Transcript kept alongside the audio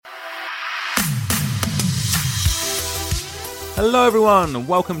Hello everyone, and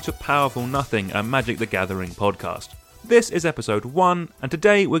welcome to Powerful Nothing, a Magic the Gathering podcast. This is episode 1, and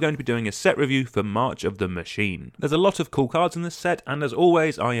today we're going to be doing a set review for March of the Machine. There's a lot of cool cards in this set, and as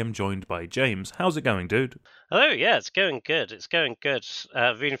always, I am joined by James. How's it going, dude? Hello, yeah, it's going good.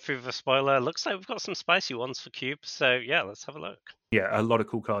 Reading through the spoiler, looks like we've got some spicy ones for Cube, so yeah, let's have a look. Yeah, a lot of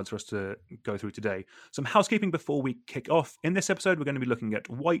cool cards for us to go through today. Some housekeeping before we kick off. In this episode, we're going to be looking at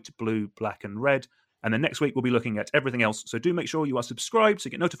white, blue, black, and red. And then next week, we'll be looking at everything else. So do make sure you are subscribed so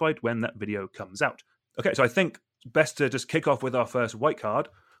you get notified when that video comes out. Okay, so I think best to just kick off with our first white card.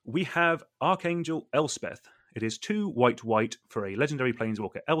 We have Archangel Elspeth. It is 2 white for a legendary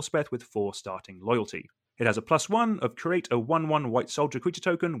Planeswalker Elspeth with 4 starting loyalty. It has a +1 of create a 1/1 white soldier creature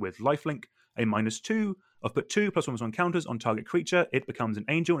token with lifelink, a -2 of put 2 +1/+1 counters on target creature. It becomes an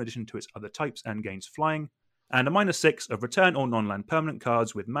angel in addition to its other types and gains flying. And a -6 of return all non-land permanent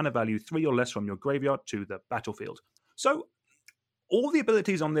cards with mana value 3 or less from your graveyard to the battlefield. So, all the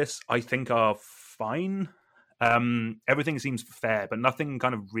abilities on this, I think, are fine. Everything seems fair, but nothing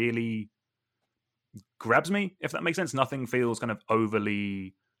kind of really grabs me, if that makes sense. Nothing feels kind of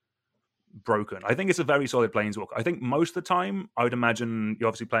overly broken. I think it's a very solid Planeswalker. I think most of the time, I would imagine you're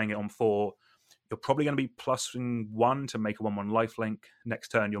obviously playing it on 4. You're probably going to be +1 to make a 1/1 lifelink. Next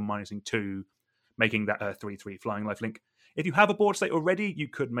turn, you're -2, making that a 3/3 flying lifelink. If you have a board state already, you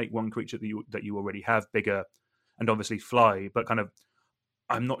could make one creature that you already have bigger and obviously fly, but kind of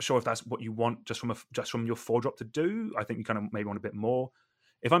I'm not sure if that's what you want just from your 4-drop to do. I think you kind of maybe want a bit more.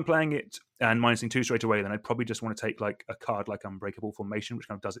 If I'm playing it and -2 straight away, then I'd probably just want to take like a card like Unbreakable Formation, which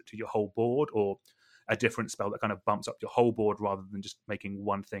kind of does it to your whole board, or a different spell that kind of bumps up your whole board rather than just making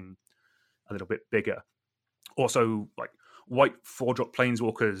one thing a little bit bigger. Also, like white 4-drop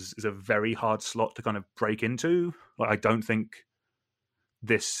Planeswalkers is a very hard slot to kind of break into. Like, I don't think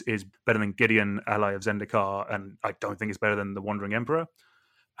this is better than Gideon, Ally of Zendikar, and I don't think it's better than the Wandering Emperor.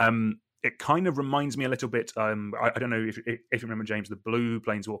 It kind of reminds me a little bit. I don't know if you remember, James, the blue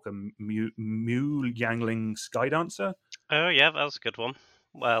Planeswalker Mew Yangling Skydancer. Oh yeah, that was a good one.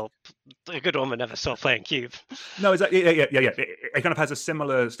 Well, a good one we never saw playing Cube. No, exactly. Yeah. It kind of has a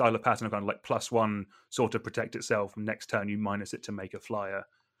similar style of pattern of kind of like +1 sort of protect itself. Next turn, you minus it to make a flyer.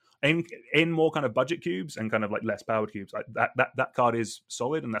 In more kind of budget cubes and kind of like less powered cubes, that card is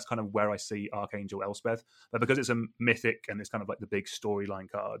solid, and that's kind of where I see Archangel Elspeth. But because it's a mythic and it's kind of like the big storyline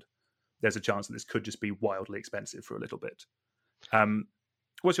card, there's a chance that this could just be wildly expensive for a little bit.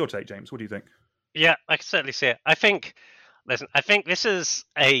 What's your take, James? What do you think? Yeah, I can certainly see it. I think this is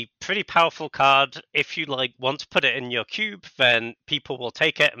a pretty powerful card. If you want to put it in your cube, then people will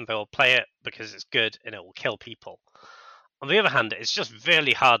take it and they'll play it because it's good and it will kill people. On the other hand, it's just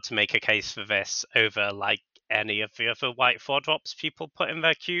really hard to make a case for this over any of the other white 4-drops people put in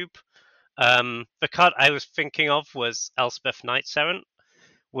their cube. The card I was thinking of was Elspeth Knights Errant,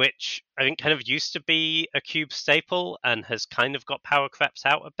 which I think kind of used to be a cube staple and has kind of got power crept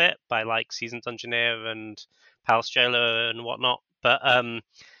out a bit by Seasoned Dungeoneer and Palace Jailer and whatnot. But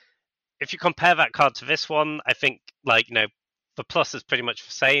if you compare that card to this one, I think the plus is pretty much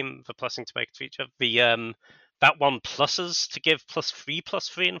the same. The plussing to make a feature. That one pluses to give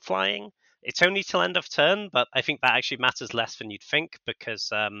 +3/+3 in flying. It's only till end of turn, but I think that actually matters less than you'd think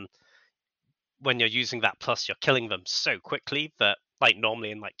because when you're using that plus, you're killing them so quickly that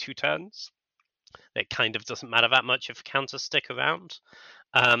normally in 2 turns, it kind of doesn't matter that much if counters stick around.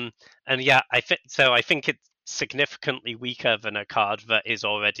 And yeah, I think it's significantly weaker than a card that is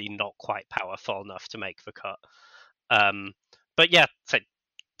already not quite powerful enough to make the cut. But yeah, so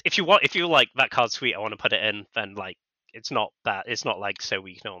if you like that card sweet, I want to put it in, then it's not so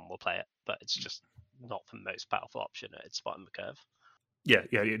weak no one will play it, but it's just not the most powerful option at its spot in the curve. Yeah,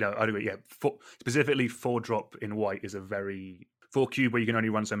 no, I'd agree. Yeah, specifically 4-drop in white is a very 4 cube where you can only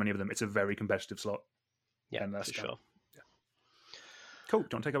run so many of them. It's a very competitive slot. Yeah, and that's for sure. Yeah. Cool. Do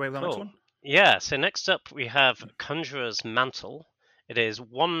you want to take away with the next one? Yeah. So next up we have Conjurer's Mantle. It is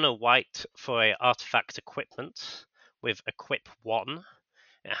 1 white for a artifact equipment with equip 1.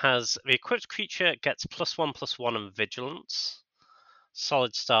 It has the equipped creature gets +1/+1 and vigilance.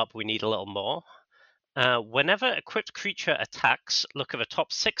 Solid start, but we need a little more. Whenever equipped creature attacks, look at the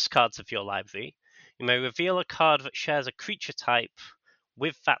top 6 cards of your library. You may reveal a card that shares a creature type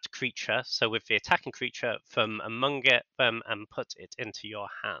with that creature, so with the attacking creature, from among them and put it into your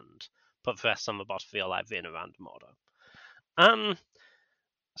hand. Put the rest on the bottom of your library in a random order.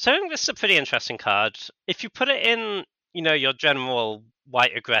 So I think this is a pretty interesting card. If you put it in, your general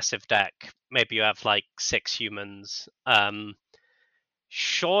white aggressive deck, maybe you have 6 humans.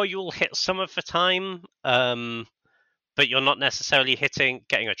 Sure, you'll hit some of the time, but you're not necessarily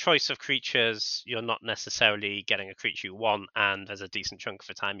getting a choice of creatures. You're not necessarily getting a creature you want, and there's a decent chunk of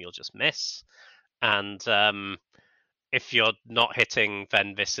the time you'll just miss. And if you're not hitting,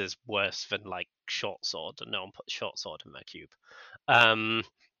 then this is worse than like short sword, and no one puts short sword in their cube.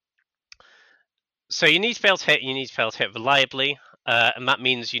 So you need to be able to hit. You need to be able to hit reliably, and that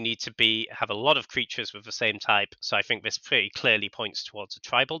means you need to have a lot of creatures with the same type. So I think this pretty clearly points towards a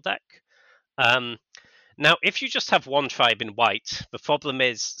tribal deck. Now, if you just have one tribe in white, the problem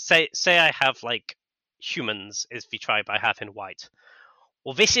is, say I have like humans is the tribe I have in white.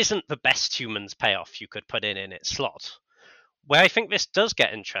 Well, this isn't the best humans payoff you could put in its slot. Where I think this does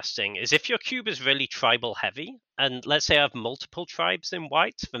get interesting is if your cube is really tribal heavy, and let's say I have multiple tribes in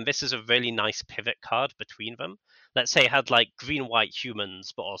white, then this is a really nice pivot card between them. Let's say I had like green-white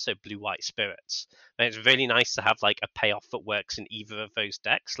humans, but also blue-white spirits. And it's really nice to have like a payoff that works in either of those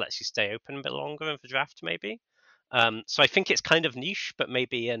decks, lets you stay open a bit longer in the draft, maybe. So I think it's kind of niche, but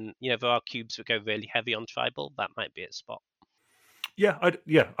maybe there are cubes that go really heavy on tribal. That might be its spot. Yeah,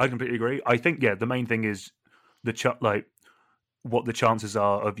 I completely agree. I think the main thing is what the chances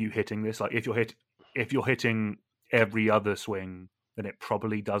are of you hitting this. Like if you're hitting every other swing, then it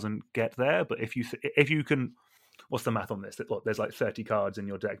probably doesn't get there. But if you can, what's the math on this? There's like 30 cards in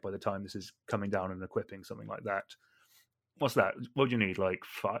your deck by the time this is coming down and equipping, something like that. What's that? What do you need? Like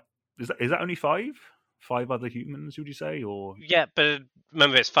 5? Is that only 5? 5 other humans, would you say? Or yeah, but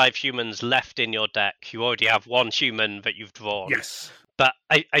remember, it's 5 humans left in your deck. You already have 1 human that you've drawn. Yes. But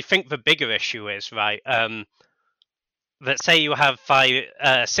I think the bigger issue is, right, let's say you have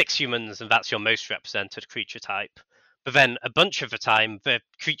 6 humans and that's your most represented creature type. But then a bunch of the time, the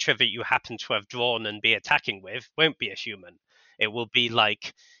creature that you happen to have drawn and be attacking with won't be a human. It will be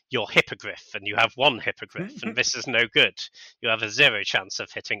like your hippogriff, and you have 1 hippogriff, and this is no good. You have a 0 chance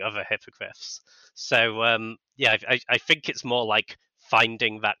of hitting other hippogriffs. So, I think it's more like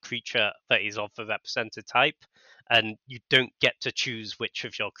finding that creature that is of the represented type, and you don't get to choose which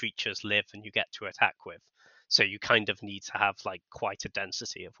of your creatures live and you get to attack with. So you kind of need to have like quite a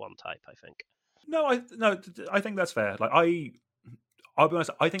density of one type, I think. No, I think that's fair. Like I'll be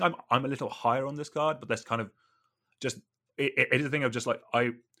honest. I think I'm a little higher on this card, but that's kind of just it is a thing of just like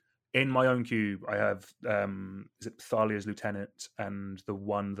in my own cube I have is it Thalia's Lieutenant, and the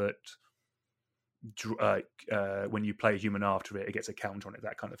one that when you play a human after it gets a count on it,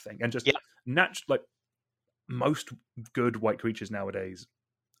 that kind of thing, and just like most good white creatures nowadays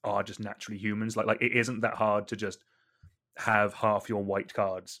are just naturally humans. Like it isn't that hard to just have half your white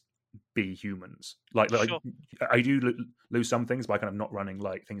cards be humans. Like Sure. I do lose some things by kind of not running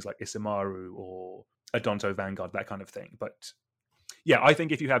like things like Isamaru or Adonto Vanguard, that kind of thing. But yeah, I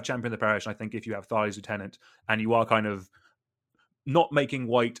think if you have Champion of the Parish, I think if you have Thalia's Lieutenant, and you are kind of not making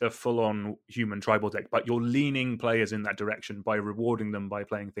white a full-on human tribal deck, but you're leaning players in that direction by rewarding them by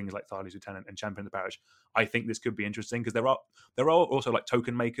playing things like Thalia's Lieutenant and Champion of the Parish, I think this could be interesting, because there are also like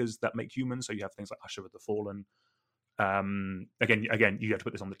token makers that make humans. So you have things like Usher of the Fallen. Again, you have to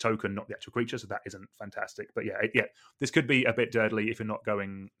put this on the token, not the actual creature, so that isn't fantastic. But yeah, this could be a bit dirtly if you're not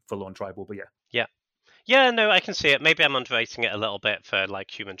going full-on tribal. But yeah, no, I can see it. Maybe I'm underrating it a little bit for like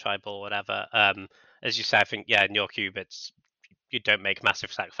human tribal or whatever. As you say, I think in your cube you don't make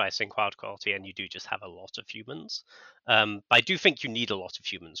massive sacrifice in card quality, and you do just have a lot of humans. But I do think you need a lot of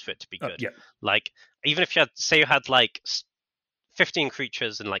humans for it to be good. Like even if you had like 15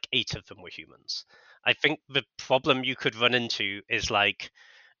 creatures and like 8 of them were humans, I think the problem you could run into is like,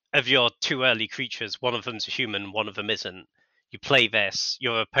 of your 2 early creatures, one of them's a human, one of them isn't. You play this,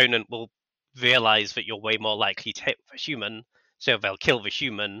 your opponent will realize that you're way more likely to hit with a human, so they'll kill the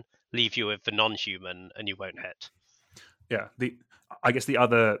human, leave you with the non-human, and you won't hit. Yeah, I guess the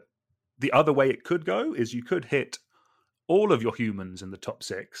other way it could go is you could hit all of your humans in the top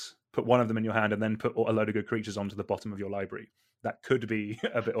 6, put one of them in your hand, and then put a load of good creatures onto the bottom of your library. That could be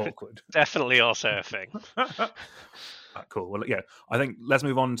a bit awkward. Definitely also a thing. Cool. Well, yeah, I think let's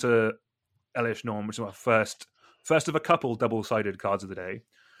move on to Elesh Norn, which is our first of a couple double-sided cards of the day.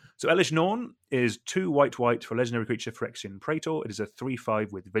 So Elesh Norn is 2 white for a legendary creature, Phyrexian Praetor. It is a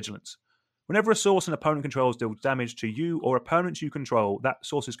 3/5 with Vigilance. Whenever a source an opponent controls deals damage to you or opponents you control, that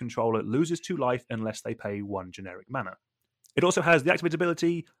source's controller loses 2 life unless they pay 1 generic mana. It also has the activate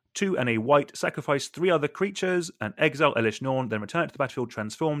ability 2 and a white, sacrifice 3 other creatures and exile Elesh Norn, then return it to the battlefield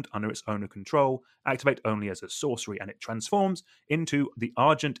transformed under its owner control. Activate only as a sorcery, and it transforms into the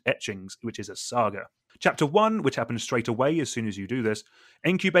Argent Etchings, which is a saga. Chapter 1, which happens straight away as soon as you do this,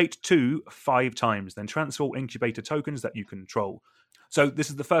 incubate 2 5 times, then transfer incubator tokens that you control. So this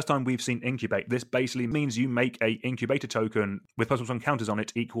is the first time we've seen incubate. This basically means you make a incubator token with +1 counters on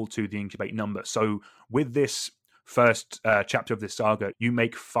it equal to the incubate number. So with this first chapter of this saga, you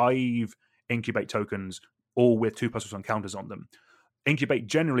make 5 incubate tokens, all with 2+1 counters on them. Incubate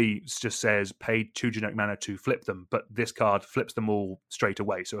generally just says pay 2 generic mana to flip them, but this card flips them all straight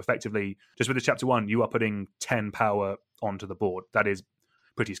away. So effectively, just with the chapter 1, you are putting 10 power onto the board. That is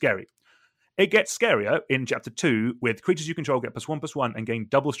pretty scary. It gets scarier in chapter 2 with creatures you control get +1/+1 and gain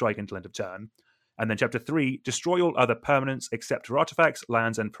double strike until end of turn. And then chapter 3, destroy all other permanents except for artifacts,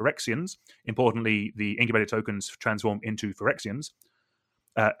 lands, and Phyrexians. Importantly, the incubated tokens transform into Phyrexians.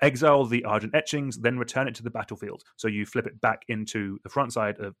 Exile the Argent Etchings, then return it to the battlefield. So you flip it back into the front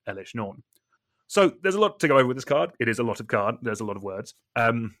side of Elesh Norn. So there's a lot to go over with this card. It is a lot of card. There's a lot of words.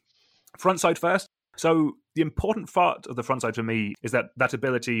 Front side first. So the important part of the front side for me is that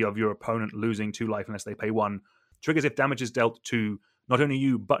ability of your opponent losing 2 life unless they pay 1 triggers if damage is dealt to not only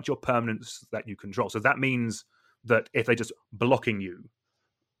you, but your permanents that you control. So that means that if they're just blocking you,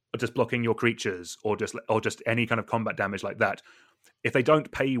 or just blocking your creatures, or just any kind of combat damage like that, if they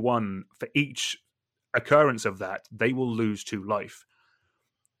don't pay 1 for each occurrence of that, they will lose 2 life.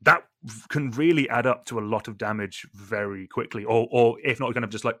 That can really add up to a lot of damage very quickly, or if not, kind of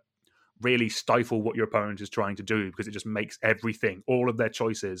just like really stifle what your opponent is trying to do, because it just makes everything, all of their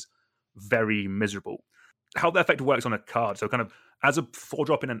choices, very miserable. How that effect works on a card, so kind of as a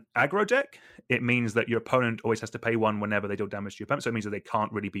 4-drop in an aggro deck, it means that your opponent always has to pay 1 whenever they deal damage to your opponent, so it means that they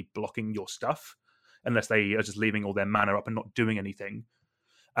can't really be blocking your stuff unless they are just leaving all their mana up and not doing anything.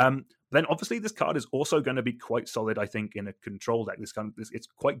 Then obviously this card is also going to be quite solid, I think, in a control deck. It's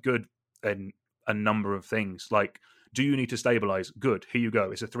quite good in a number of things. Like, do you need to stabilize? Good, here you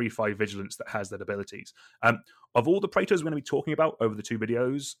go. It's a 3/5 vigilance that has that abilities. Of all the Praetors we're going to be talking about over the 2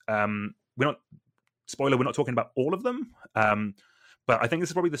 videos, we're not talking about all of them. But I think this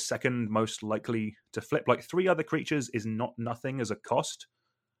is probably the second most likely to flip. Like 3 other creatures is not nothing as a cost.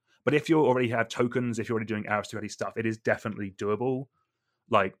 But if you already have tokens, if you're already doing aristocratic stuff, it is definitely doable.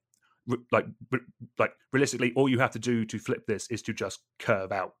 Like realistically, all you have to do to flip this is to just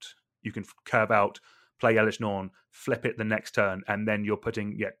curve out. You can curve out, play Elesh Norn, flip it the next turn, and then you're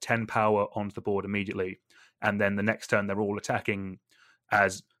putting 10 power onto the board immediately. And then the next turn, they're all attacking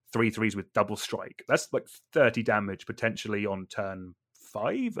as 3/3s with double strike. That's like 30 damage potentially on turn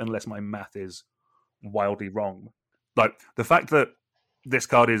 5, unless my math is wildly wrong. Like the fact that this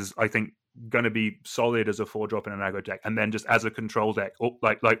card is, I think, going to be solid as a 4-drop in an aggro deck, and then just as a control deck,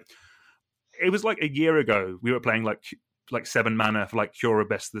 like it was like a year ago we were playing like 7 mana for like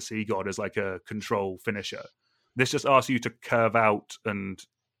Curabest the Sea God as like a control finisher. This just asks you to curve out and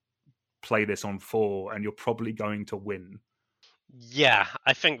play this on 4, and you're probably going to win. Yeah,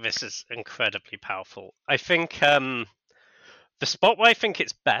 I think this is incredibly powerful. I think the spot where I think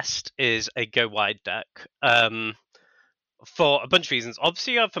it's best is a go wide deck. For a bunch of reasons.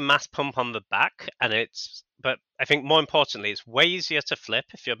 Obviously, you have the mass pump on the back, but I think more importantly, it's way easier to flip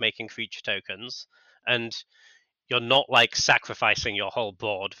if you're making creature tokens, and you're not like sacrificing your whole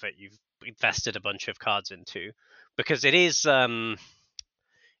board that you've invested a bunch of cards into, because it is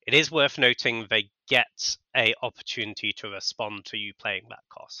worth noting they get a opportunity to respond to you playing that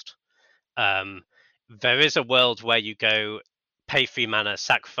cost. There is a world where you go pay 3 mana,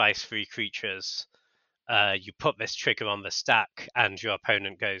 sacrifice 3 creatures, you put this trigger on the stack, and your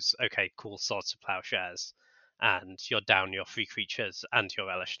opponent goes, okay, cool, Swords to Plowshares, and you're down your 3 creatures and your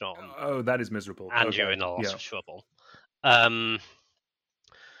Elesh Norn. Oh, that is miserable. And okay. You're in a lot of trouble. But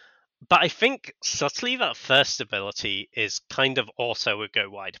I think subtly that first ability is kind of also a go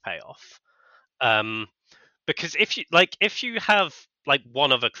wide payoff. Because if you have like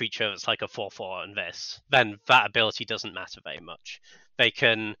one other creature that's like a 4/4 and this, then that ability doesn't matter very much. They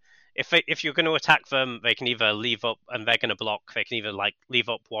can, if you're going to attack them, they can either leave up, and they're going to block. They can either like leave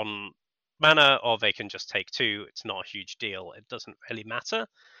up 1 mana, or they can just take 2. It's not a huge deal. It doesn't really matter.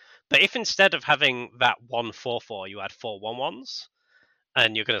 But if instead of having that 1 4/4, you had 4 1/1s,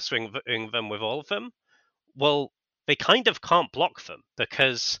 and you're going to swing them with all of them, well, they kind of can't block them,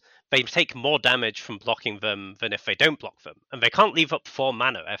 because they take more damage from blocking them than if they don't block them, and they can't leave up 4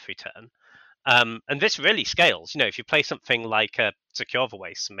 mana every turn. And this really scales. If you play something like a Secure the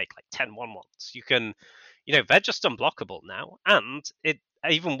Waste and make like 10 1/1s, you can, they're just unblockable now, and it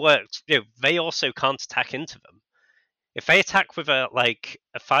even works. They also can't attack into them. If they attack with a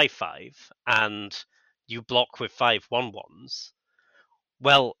 5/5 and you block with 5 1/1s,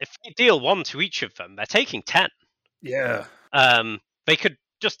 well, if you deal 1 to each of them, they're taking 10. Yeah. They could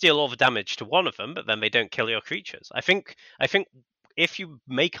just deal all the damage to one of them, but then they don't kill your creatures. I think if you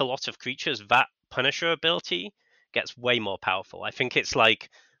make a lot of creatures, that Punisher ability gets way more powerful. I think it's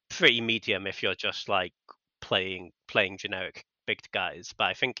like pretty medium if you're just like playing generic big guys. But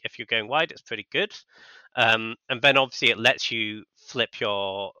I think if you're going wide, it's pretty good. And then obviously it lets you flip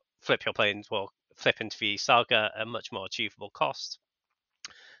your planes, well, flip into the Saga at a much more achievable cost.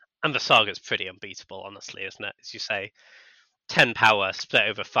 And the Saga's pretty unbeatable, honestly, isn't it? As you say, 10 power split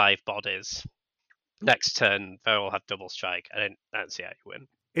over 5 bodies. Next turn, they all have double strike. I don't see how you win.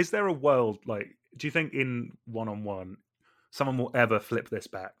 Is there a world, like, do you think in 1-on-1 someone will ever flip this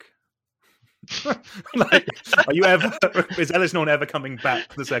back? Like, are you ever? Is Ellis Norn ever coming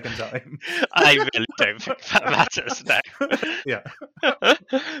back the second time? I really don't think that matters now. Yeah,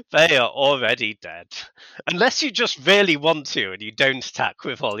 they are already dead, unless you just really want to and you don't attack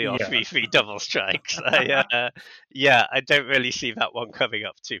with all your 3/3 double strikes. I don't really see that one coming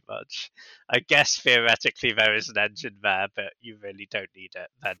up too much. I guess theoretically there is an engine there, but you really don't need it.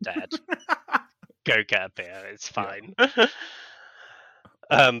 They're dead. Go get a beer. It's fine. Yeah.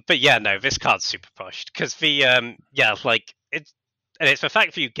 But yeah, no, this card's super pushed because it's the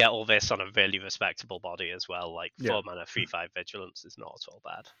fact that you get all this on a really respectable body as well. Like 4 mana 3/5 vigilance is not at all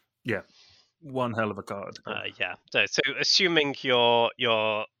bad. Yeah, one hell of a card. Yeah. So assuming your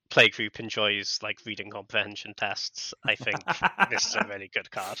play group enjoys like reading comprehension tests, I think this is a really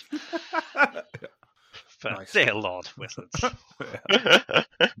good card. But nice. Dear Lord, Wizards.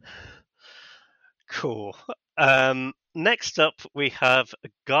 Cool. Next up, we have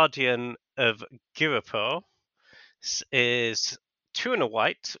Guardian of Ghirapur. This is 2 and a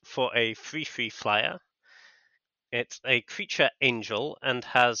white for a 3/3 flyer. It's a creature angel and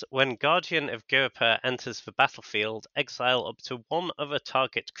has, when Guardian of Ghirapur enters the battlefield, exile up to one other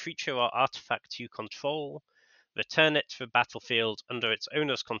target creature or artifact you control. Return it to the battlefield under its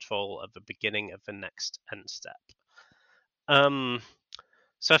owner's control at the beginning of the next end step.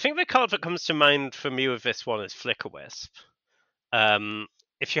 So I think the card that comes to mind for me with this one is Flickerwisp.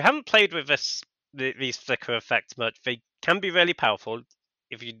 If you haven't played with these flicker effects much, they can be really powerful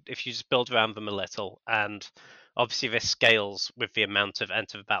if you just build around them a little. And obviously this scales with the amount of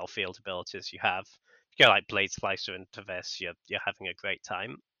enter the battlefield abilities you have. If you go like Blade Slicer into this, you're having a great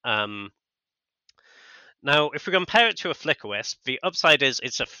time. Now, if we compare it to a Flickerwisp, the upside is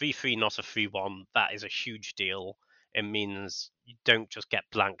it's a 3/3, not a 3/1. That is a huge deal. It means you don't just get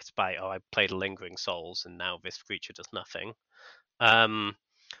blanked by, I played a Lingering Souls and now this creature does nothing. On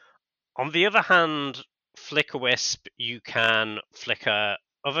the other hand, Flickerwisp, you can flicker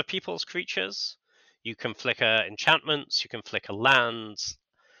other people's creatures. You can flicker enchantments. You can flicker lands.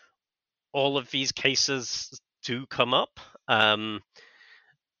 All of these cases do come up.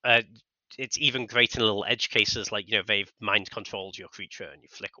 It's even great in little edge cases, like, they've mind controlled your creature and you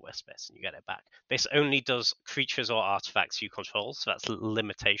Flickerwisp this and you get it back. This only does creatures or artifacts you control, so that's a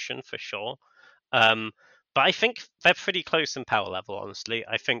limitation for sure. But I think they're pretty close in power level, honestly.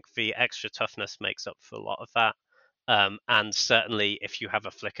 I think the extra toughness makes up for a lot of that. And certainly if you have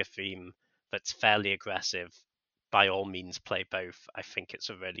a flicker theme that's fairly aggressive, by all means play both. I think it's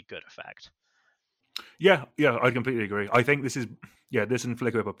a really good effect. Yeah, I completely agree. I think this and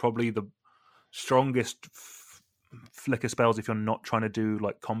Flickerwisp are probably the strongest flicker spells if you're not trying to do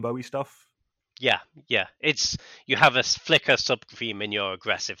like combo-y stuff. Yeah. It's you have a flicker sub-theme in your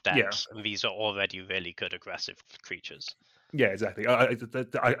aggressive decks, and these are already really good aggressive creatures. Yeah, exactly. I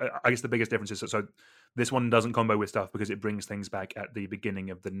guess the biggest difference is so this one doesn't combo with stuff because it brings things back at the beginning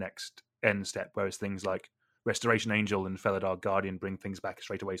of the next end step, whereas things like Restoration Angel and Felidar Guardian bring things back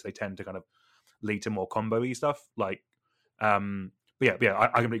straight away, so they tend to kind of lead to more combo-y stuff. Like, But yeah,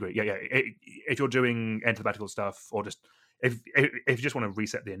 I completely agree. Yeah. If you're doing enter the battlefield stuff, or just if you just want to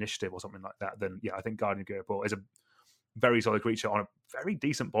reset the initiative or something like that, then yeah, I think Guardian of Ghirapur is a very solid creature on a very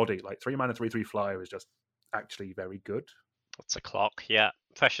decent body. Like 3 mana 3/3 flyer is just actually very good. That's a clock. Yeah,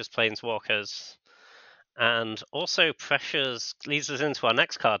 Precious Planeswalkers, and also Precious leads us into our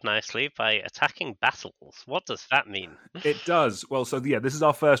next card nicely by attacking battles. What does that mean? It does. Well, so yeah, this is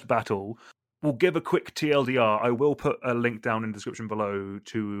our first battle. We'll give a quick TLDR. I will put a link down in the description below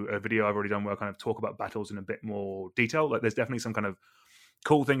to a video I've already done where I kind of talk about battles in a bit more detail. Like, there's definitely some kind of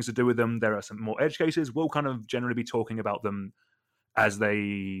cool things to do with them. There are some more edge cases. We'll kind of generally be talking about them as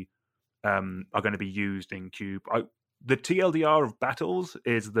they are going to be used in Cube. The TLDR of battles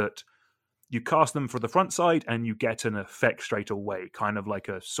is that you cast them for the front side and you get an effect straight away, kind of like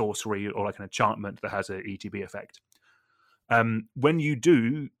a sorcery or like an enchantment that has an ETB effect. When you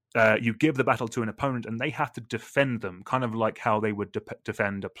do, you give the battle to an opponent and they have to defend them, kind of like how they would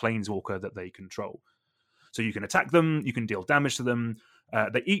defend a planeswalker that they control. So you can attack them, you can deal damage to them.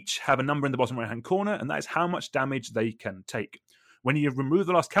 They each have a number in the bottom right-hand corner, and that is how much damage they can take. When you remove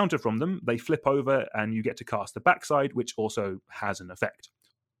the last counter from them, they flip over and you get to cast the backside, which also has an effect.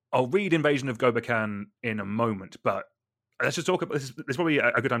 I'll read Invasion of Gobekhan in a moment, but let's just talk about this. Is probably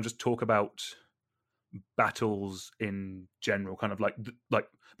a good time to just talk about battles in general, kind of like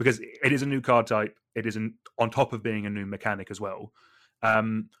because it is a new card type. It isn't on top of being a new mechanic as well.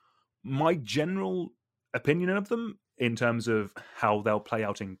 My general opinion of them in terms of how they'll play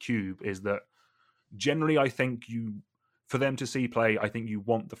out in Cube is that generally I think for them to see play, I think you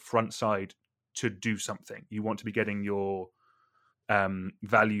want the front side to do something. You want to be getting your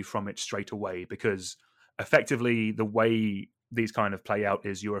value from it straight away, because effectively the way these kind of play out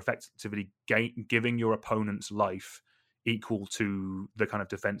is you're effectively giving your opponent's life equal to the kind of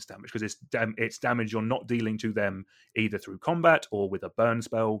defense damage, because it's damage you're not dealing to them either through combat or with a burn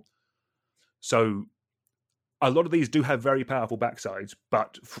spell. So a lot of these do have very powerful backsides,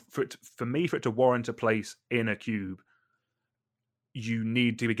 but for it to warrant a place in a cube, you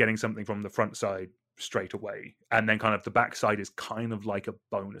need to be getting something from the front side straight away, and then kind of the backside is kind of like a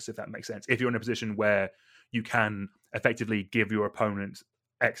bonus, if that makes sense. If you're in a position where you can effectively give your opponent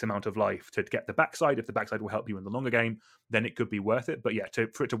X amount of life to get the backside, if the backside will help you in the longer game, then it could be worth it. But yeah,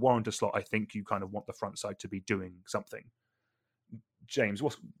 for it to warrant a slot, I think you kind of want the front side to be doing something. James,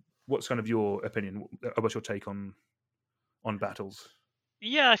 what's kind of your opinion? What's your take on battles?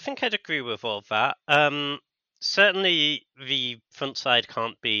 Yeah, I think I'd agree with all that. Certainly, the front side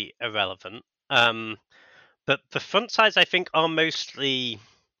can't be irrelevant. But the front sides, I think, are mostly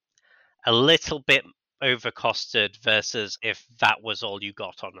a little bit overcosted versus if that was all you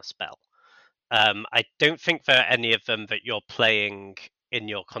got on a spell. I don't think there are any of them that you're playing in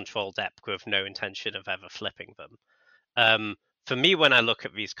your control deck with no intention of ever flipping them. For me, when I look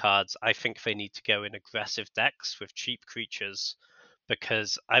at these cards, I think they need to go in aggressive decks with cheap creatures,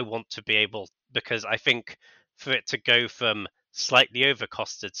 because I want to be able, because I think for it to go from slightly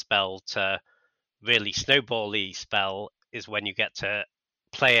overcosted spell to really snowball-y spell is when you get to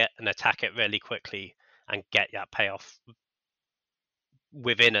play it and attack it really quickly and get that payoff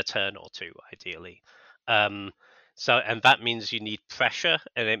within a turn or two, ideally. And that means you need pressure,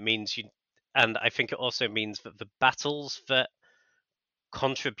 and and I think it also means that the battles that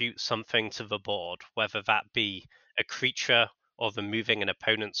contribute something to the board, whether that be a creature or removing an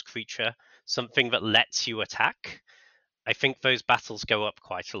opponent's creature, something that lets you attack, I think those battles go up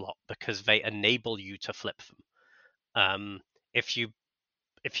quite a lot because they enable you to flip them. If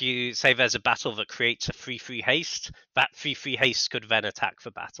you say there's a battle that creates a 3/3 haste, that 3/3 haste could then attack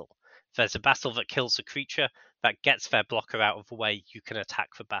the battle. If there's a battle that kills a creature that gets their blocker out of the way, you can attack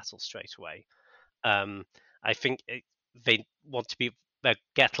the battle straight away. I think they want to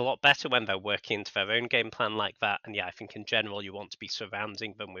get a lot better when they're working into their own game plan like that. And yeah, I think in general you want to be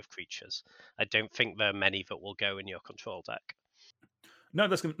surrounding them with creatures. I don't think there are many that will go in your control deck. No,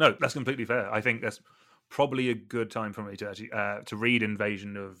 that's completely fair. I think that's probably a good time for me to actually to read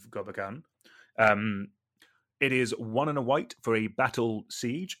Invasion of Gobakhan. It is 1 and a white for a battle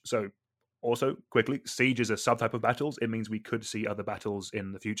siege. So also quickly, siege is a subtype of battles. It means we could see other battles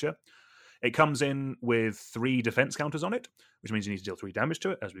in the future. It comes in with 3 defense counters on it, which means you need to deal 3 damage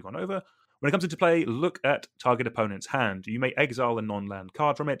to it, as we've gone over. When it comes into play, look at target opponent's hand. You may exile a non-land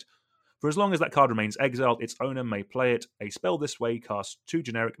card from it. For as long as that card remains exiled, its owner may play it. A spell this way costs 2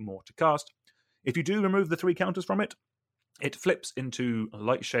 generic more to cast. If you do remove the 3 counters from it, it flips into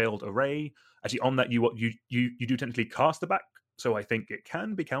Lightshade Array. Actually, on that, you do technically cast the back, so I think it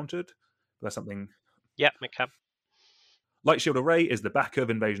can be countered. But that's something. Yeah, it can. Lightshade Array is the back of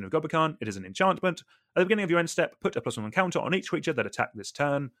Invasion of Gobakhan. It is an enchantment. At the beginning of your end step, put a +1 counter on each creature that attacked this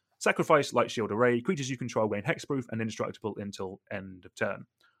turn. Sacrifice Lightshade Array. Creatures you control gain hexproof and indestructible until end of turn.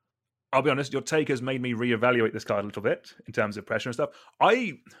 I'll be honest, your take has made me reevaluate this card a little bit in terms of pressure and stuff.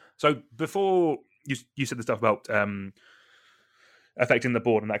 So before you said the stuff about affecting the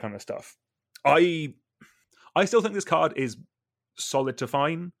board and that kind of stuff, I still think this card is solid to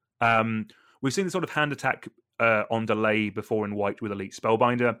fine. We've seen this sort of hand attack on delay before in white with Elite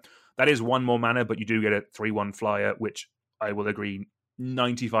Spellbinder. That is 1 more mana, but you do get a 3/1 flyer, which I will agree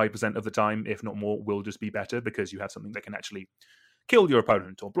 95% of the time, if not more, will just be better because you have something that can actually kill your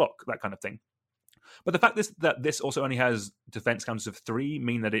opponent or block, that kind of thing. But the fact that this also only has defense counters of 3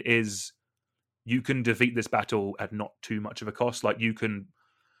 mean that you can defeat this battle at not too much of a cost. Like, you can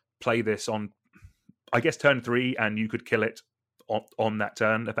play this on, I guess, turn 3, and you could kill it on that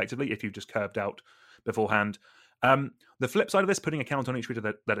turn, effectively, if you've just curved out beforehand. The flip side of this, putting a count on each creature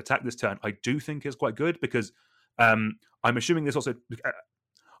that attack this turn, I do think is quite good, because I'm assuming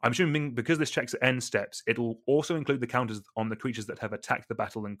because this checks at end steps, it'll also include the counters on the creatures that have attacked the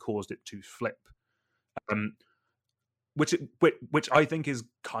battle and caused it to flip. Which I think is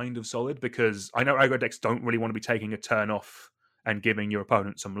kind of solid, because I know aggro decks don't really want to be taking a turn off and giving your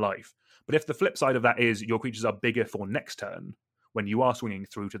opponent some life. But if the flip side of that is your creatures are bigger for next turn when you are swinging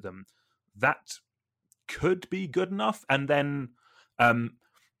through to them, that could be good enough. And then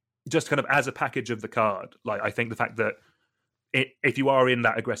just kind of as a package of the card, like I think the fact that if you are in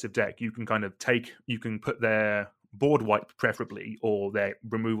that aggressive deck, you can kind of you can put their board wipe preferably or their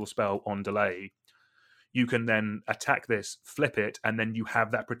removal spell on delay. You can then attack this, flip it, and then you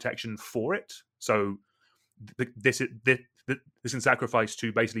have that protection for it. So this can sacrifice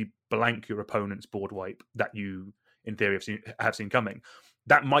to basically blank your opponent's board wipe that you, in theory, have seen coming.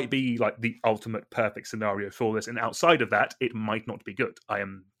 That might be like the ultimate perfect scenario for this. And outside of that, it might not be good. I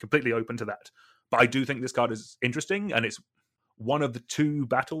am completely open to that. But I do think this card is interesting, and it's one of the two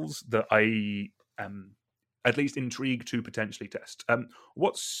battles that I am at least intrigued to potentially test.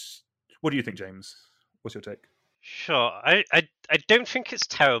 What do you think, James? What's your take? Sure. I don't think it's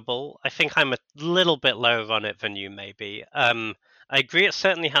terrible. I think I'm a little bit lower on it than you, maybe. I agree it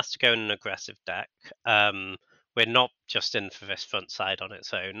certainly has to go in an aggressive deck. We're not just in for this front side on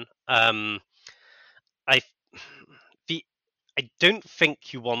its own. I don't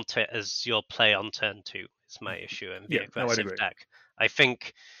think you want it as your play on turn 2 is my issue in the aggressive deck. I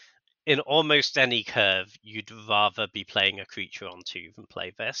think in almost any curve, you'd rather be playing a creature on 2 than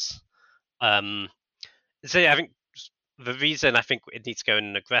play this. So I think the reason I think it needs to go in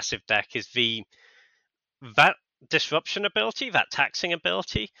an aggressive deck is that disruption ability, that taxing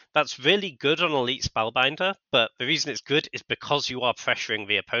ability, that's really good on Elite Spellbinder, but the reason it's good is because you are pressuring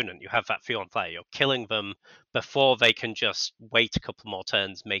the opponent. You have that fear on fire. You're killing them before they can just wait a couple more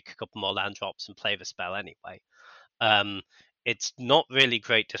turns, make a couple more land drops, and play the spell anyway. It's not really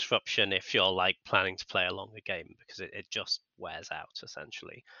great disruption if you're like planning to play a longer game, because it just wears out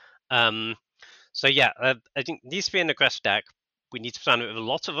essentially. So yeah, I think it needs to be an aggressive deck. We need to plan it with a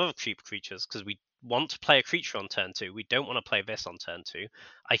lot of other cheap creatures because we want to play a creature on turn 2. We don't want to play this on turn 2.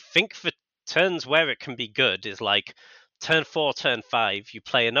 I think the turns where it can be good is like turn 4, turn 5. You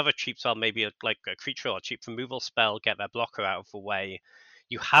play another cheap spell, maybe like a creature or a cheap removal spell, get their blocker out of the way.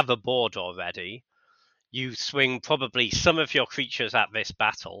 You have a board already. You swing probably some of your creatures at this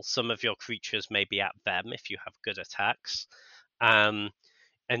battle. Some of your creatures maybe at them if you have good attacks.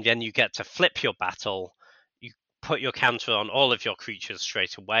 And then you get to flip your battle. You put your counter on all of your creatures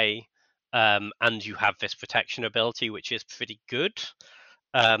straight away. And you have this protection ability, which is pretty good.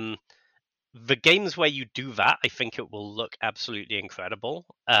 The games where you do that, I think it will look absolutely incredible.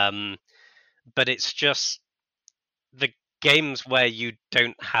 But it's just the games where you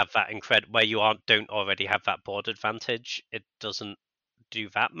don't have that where you don't already have that board advantage, it doesn't do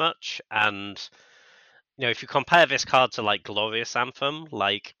that much. And if you compare this card to like Glorious Anthem,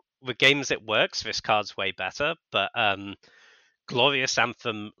 like the games it works, this card's way better. But Glorious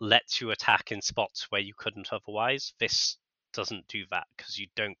Anthem lets you attack in spots where you couldn't otherwise. This doesn't do that because you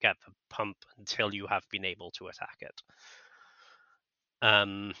don't get the pump until you have been able to attack it.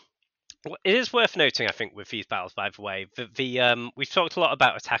 It is worth noting, I think, with these battles, by the way, that we've talked a lot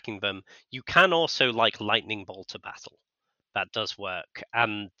about attacking them. You can also like lightning bolt a battle. That does work,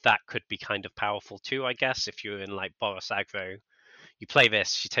 and that could be kind of powerful too, I guess. If you're in like Boros aggro, you play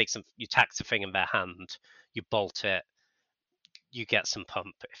this, you attack the thing in their hand, you bolt it, you get some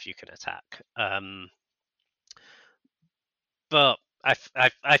pump if you can attack. But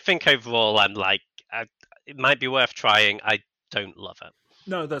I think overall, I'm like, it might be worth trying. I don't love it.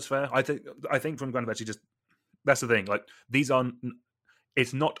 No, that's fair. I think from kind of actually just that's the thing. Like these aren't.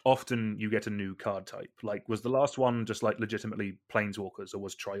 It's not often you get a new card type. Like, was the last one just like legitimately Planeswalkers, or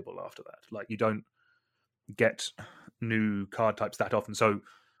was Tribal after that? Like, you don't get new card types that often. So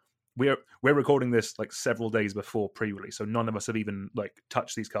we're recording this like several days before pre-release, so none of us have even like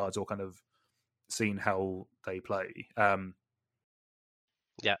touched these cards or kind of seen how they play.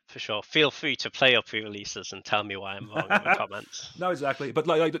 Yeah, for sure. Feel free to play your pre-releases and tell me why I'm wrong in the comments. No, exactly. But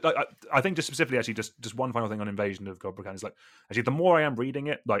like I think just specifically, actually, just one final thing on Invasion of Gobrikhan is like, actually, the more I am reading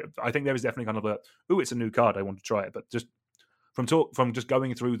it, like I think there is definitely kind of a, it's a new card, I want to try it. But just from just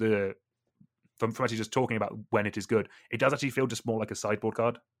going through from actually just talking about when it is good, it does actually feel just more like a sideboard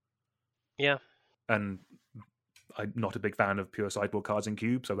card. Yeah. And I'm not a big fan of pure sideboard cards in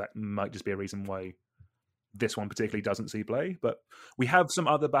Cube, so that might just be a reason why this one particularly doesn't see play. But we have some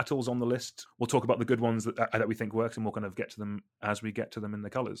other battles on the list. We'll talk about the good ones that we think works, and we'll kind of get to them as we get to them in the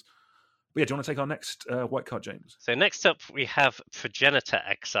colours. But yeah, do you want to take our next white card, James? So next up we have Progenitor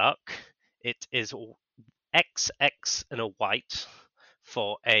Exarch. It is XX and a white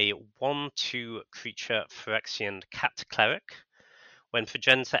for a 1/2 creature Phyrexian Cat Cleric. When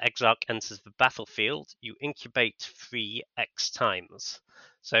Progenitor Exarch enters the battlefield, you incubate 3 X times.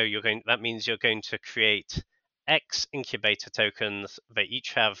 So that means you're going to create X incubator tokens. They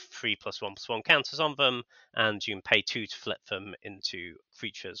each have 3+1/+1 counters on them, and you can pay 2 to flip them into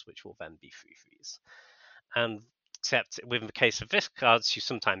creatures, which will then be 3/3s. And except in the case of this cards, you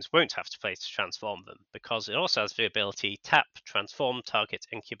sometimes won't have to play to transform them, because it also has the ability tap, transform target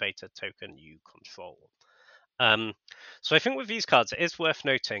incubator token you control. So I think with these cards, it is worth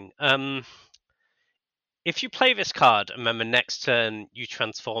noting. If you play this card and then the next turn you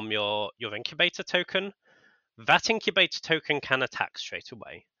transform your incubator token, that incubator token can attack straight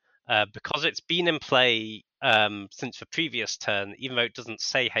away. Because it's been in play since the previous turn, even though it doesn't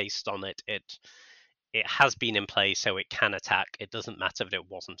say haste on it, it has been in play, so it can attack. It doesn't matter that it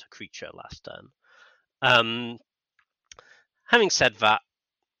wasn't a creature last turn. Having said that,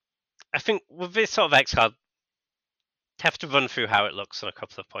 I think with this sort of X card, you have to run through how it looks on a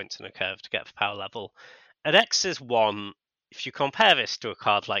couple of points in a curve to get the power level. At X is 1, if you compare this to a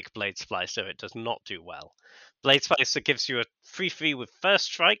card like Blade Splicer, it does not do well. Blade Splicer gives you a 3/3 with First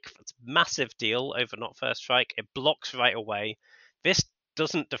Strike. That's a massive deal over not First Strike. It blocks right away. This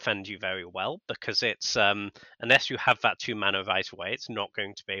doesn't defend you very well, because it's unless you have that 2 mana right away, it's not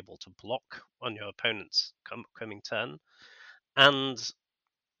going to be able to block on your opponent's coming turn. And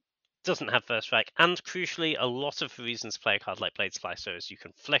doesn't have First Strike, and crucially, a lot of the reasons to play a card like Blade Slicer is you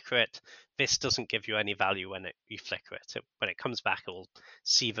can flicker it. This doesn't give you any value when you flicker it. When it comes back, it will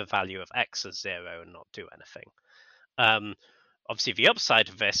see the value of X as 0 and not do anything. Obviously, the upside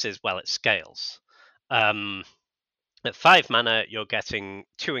of this is, well, it scales. At 5 mana, you're getting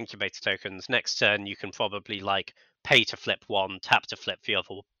 2 incubator tokens. Next turn, you can probably pay to flip 1, tap to flip the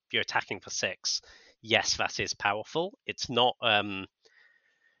other. You're attacking for 6. Yes, that is powerful. It's not.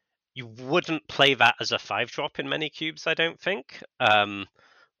 You wouldn't play that as a 5-drop in many cubes, I don't think.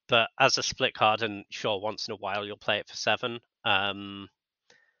 But as a split card, and sure, once in a while you'll play it for 7. I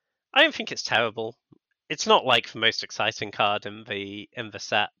don't think it's terrible. It's not the most exciting card in the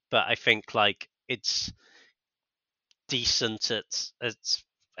set, but I think it's decent at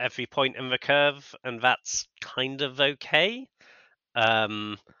every point in the curve, and that's kind of okay.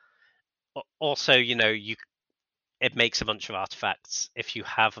 Also, it makes a bunch of artifacts. If you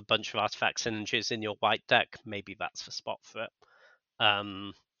have a bunch of artifact synergies in your white deck, maybe that's the spot for it.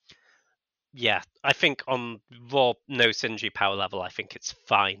 Yeah, I think on raw no synergy power level, I think it's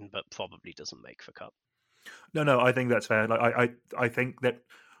fine, but probably doesn't make the cut. No, I think that's fair. I think that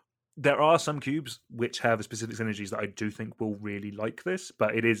there are some cubes which have specific synergies that I do think will really like this,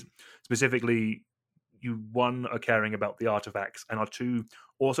 but it is specifically you, 1, are caring about the artifacts, and are 2,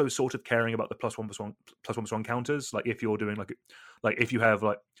 also sort of caring about the +1/+1 counters. If you're doing if you have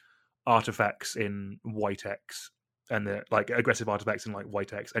artifacts in white X, and they're aggressive artifacts in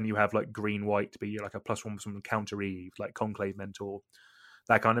white X, and you have green white to be a +1/+1 counter Eve, Conclave Mentor,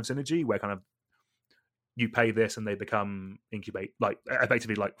 that kind of synergy where kind of you pay this and they become incubate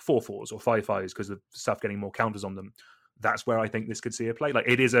effectively 4/4s or 5/5s because of stuff getting more counters on them. That's where I think this could see a play.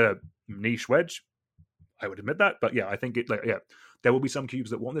 It is a niche wedge, I would admit that, but yeah, I think there will be some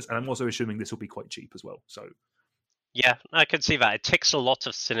cubes that want this, and I'm also assuming this will be quite cheap as well. So yeah, I can see that. It ticks a lot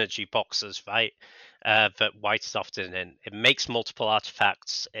of synergy boxes, right? That white is often in. It makes multiple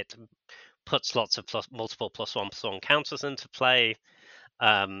artifacts. It puts lots of multiple +1/+1 counters into play.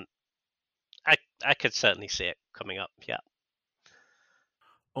 I could certainly see it coming up. Yeah.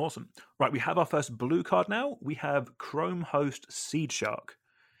 Awesome. Right, we have our first blue card now. We have Chrome Host Seed Shark.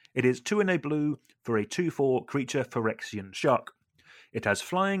 It is 2 in a blue for a 2/4 creature Phyrexian Shark. It has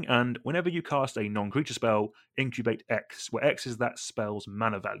flying, and whenever you cast a non-creature spell, incubate X, where X is that spell's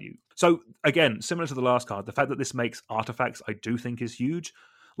mana value. So again, similar to the last card, the fact that this makes artifacts I do think is huge.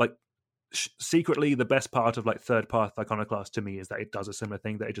 Secretly, the best part of Third Path Iconoclast to me is that it does a similar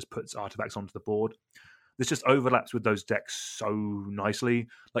thing, that it just puts artifacts onto the board. This just overlaps with those decks so nicely.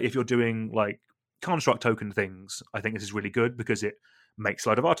 If you're doing construct token things, I think this is really good because it makes a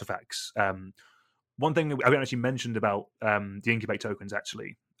lot of artifacts. One thing that we haven't actually mentioned about the incubate tokens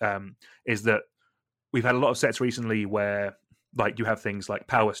actually is that we've had a lot of sets recently where you have things like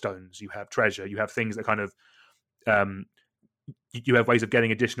Power Stones, you have Treasure, you have things that kind of you have ways of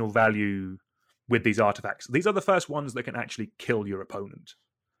getting additional value with these artifacts. These are the first ones that can actually kill your opponent.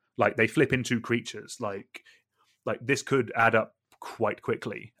 They flip into creatures. This could add up quite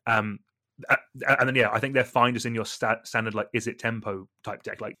quickly. And then I think they're fine just in your standard is it tempo type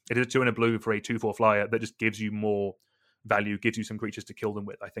deck. It is a 2 in a blue for a 2/4 flyer that just gives you more value, gives you some creatures to kill them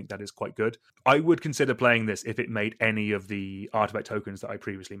with. I think that is quite good. I would consider playing this if it made any of the artifact tokens that I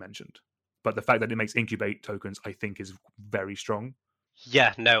previously mentioned. But the fact that it makes incubate tokens, I think, is very strong.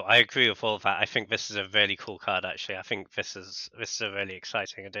 Yeah, no, I agree with all of that. I think this is a really cool card, actually. I think this is a really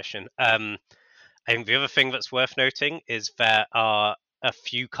exciting addition. I think the other thing that's worth noting is there are a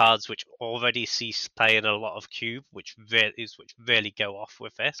few cards which already cease play in a lot of cube, which really go off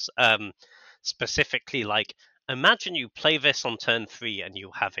with this. Specifically, like imagine you play this on turn 3 and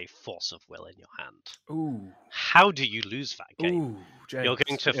you have a Force of Will in your hand. Ooh. How do you lose that game? Ooh, James. You're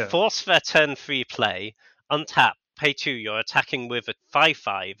going to force their turn 3 play, untap, pay 2, you're attacking with a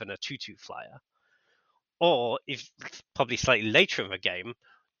 5/5 and a 2/2 flyer. Or, if probably slightly later in the game,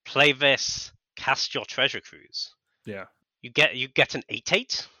 play this, cast your Treasure Cruise. Yeah. You get an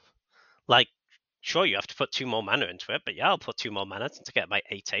 8/8. Like, sure, you have to put 2 more mana into it, but yeah, I'll put 2 more mana to get my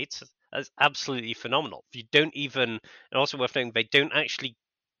 8/8. That's absolutely phenomenal. You don't even, and also worth noting, they don't actually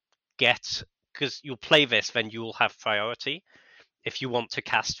get, because you'll play this, then you will have priority. If you want to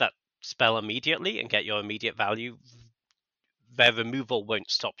cast that spell immediately and get your immediate value, their removal won't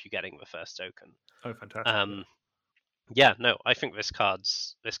stop you getting the first token. Oh, fantastic. Yeah, no, I think this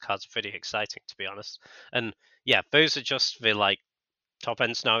card's pretty exciting, to be honest. And yeah, those are just the like top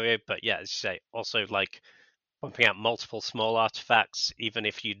end scenario, but yeah, as you say, also like pumping out multiple small artifacts, even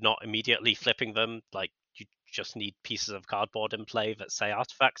if you're not immediately flipping them, like you just need pieces of cardboard in play that say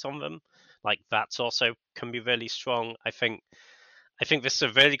artifacts on them. Like that's also can be really strong. I think this is a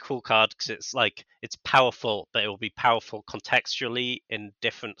really cool card because it's powerful, but it will be powerful contextually in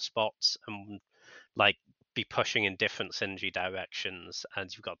different spots and like be pushing in different synergy directions,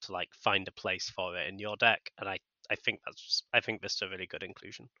 and you've got to like find a place for it in your deck. And I think this is a really good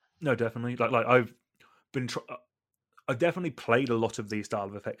inclusion. No, definitely. Like I've been. I've definitely played a lot of these style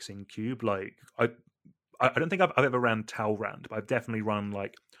of effects in Cube. Like I don't think I've ever ran Talrand, but I've definitely run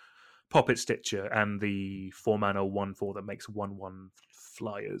like Poppet Stitcher and the 4 mana 1/4 that makes 1/1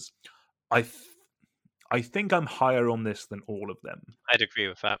 flyers. I think I'm higher on this than all of them. I'd agree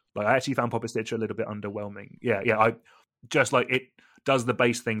with that. Like I actually found Poppet Stitcher a little bit underwhelming. Yeah. I just like it does the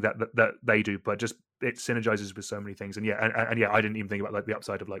base thing that they do, but just it synergizes with so many things. And yeah, and yeah, I didn't even think about like the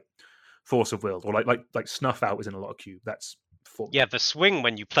upside of like Force of Will or like Snuff Out is in a lot of Cube. That's full. Yeah, the swing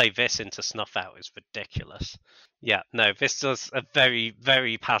when you play this into Snuff Out is ridiculous. Yeah, no, this does a very,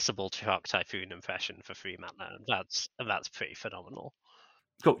 very passable Chahak Typhoon impression for 3 mana, and that's pretty phenomenal.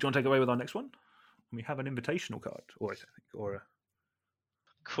 Cool. Do you want to take away with our next one? We have an invitational card, or a...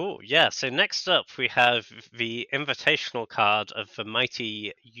 Cool. Yeah. So next up we have the invitational card of the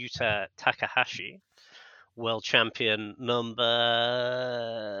mighty Yuta Takahashi, world champion number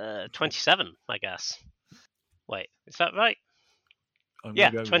 27, I guess. Wait, is that right?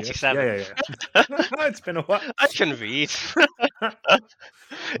 Yeah, 27. Yeah. It's been a while. I can read.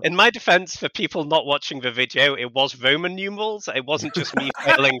 In my defense, for people not watching the video, it was Roman numerals. It wasn't just me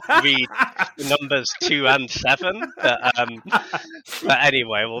failing to read the numbers 2 and 7. But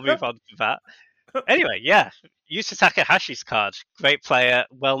anyway, we'll move on to that. Anyway, yeah, Yuta Takahashi's card. Great player,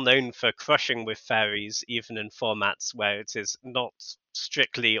 well known for crushing with fairies, even in formats where it is not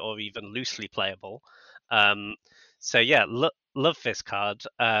strictly or even loosely playable. So yeah, love this card.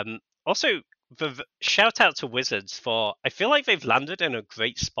 Also, the shout out to Wizards for, I feel like they've landed in a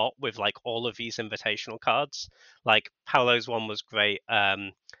great spot with like all of these invitational cards. Like Paolo's one was great,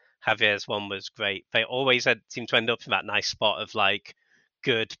 Javier's one was great. They always seem to end up in that nice spot of like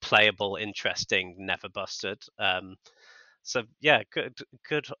good, playable, interesting, never busted. So yeah,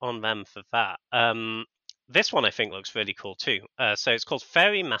 good on them for that. This one I think looks really cool too. So it's called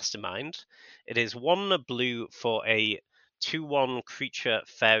Fairy Mastermind. It is 1 blue for a 2/1 creature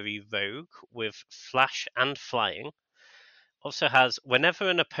fairy rogue with flash and flying. Also has, whenever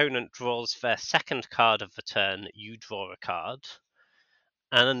an opponent draws their second card of the turn, you draw a card.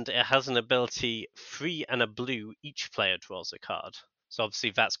 And it has an ability 3 and a blue, each player draws a card. So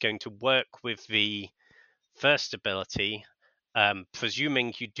obviously that's going to work with the first ability.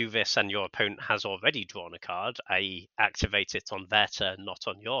 Presuming you do this and your opponent has already drawn a card, i.e. activate it on their turn, not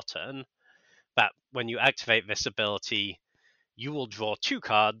on your turn, that when you activate this ability, you will draw 2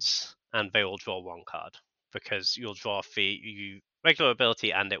 cards and they will draw 1 card, because you'll draw the regular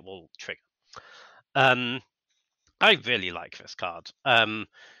ability and it will trigger. I really like this card. 2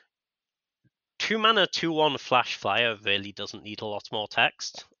 mana, 2/1 flash flyer really doesn't need a lot more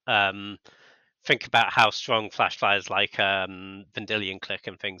text. Think about how strong flash flyers like Vendilion Click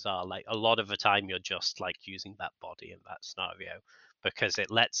and things are. Like a lot of the time you're just like using that body in that scenario, because it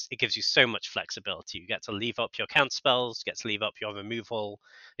gives you so much flexibility. You get to leave up your counter spells, get to leave up your removal.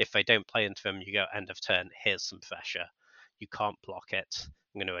 If they don't play into them, you go end of turn, here's some pressure. You can't block it.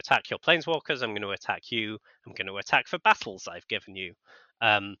 I'm going to attack your planeswalkers, I'm going to attack you, I'm going to attack for battles I've given you.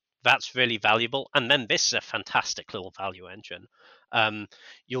 That's really valuable. And then this is a fantastic little value engine.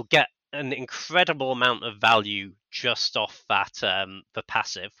 You'll get an incredible amount of value just off that the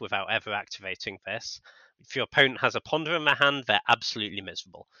passive without ever activating this. If your opponent has a Ponder in their hand, they're absolutely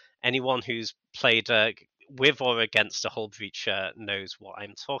miserable. Anyone who's played with or against a Hull Breacher knows what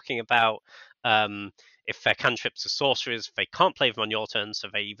I'm talking about. If their cantrips are sorcerers, they can't play them on your turn, so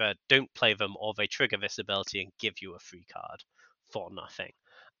they either don't play them or they trigger this ability and give you a free card for nothing.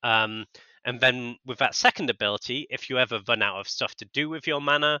 And then with that second ability, if you ever run out of stuff to do with your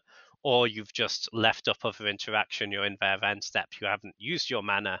mana, or you've just left up other interaction, you're in their end step, you haven't used your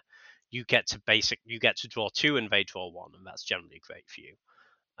mana, you get to draw 2 and they draw 1, and that's generally great for you.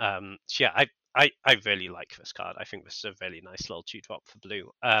 So yeah, I really like this card. I think this is a really nice little 2-drop for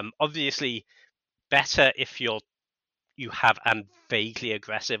blue. Obviously, better if you have a vaguely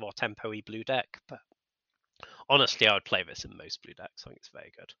aggressive or tempo-y blue deck, but honestly, I would play this in most blue decks. I think it's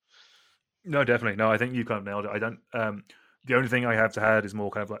very good. No, definitely. No, I think you kind of nailed it. I don't. The only thing I have to add is more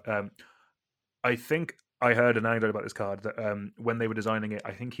kind of like. I think I heard an anecdote about this card that when they were designing it,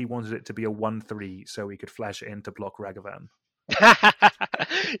 I think he wanted it to be a 1/3 so he could flash it in to block Ragavan.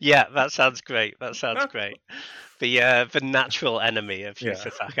 Yeah, that sounds great. That sounds great. The natural enemy of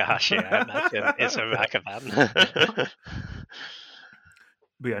Yusa Takahashi, I imagine, is a Ragavan.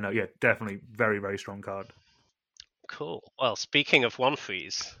 But yeah, no, yeah, definitely very, very strong card. Cool. Well, speaking of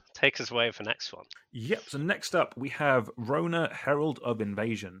 1/3s, take us away with the next one. Yep, so next up we have Rona, Herald of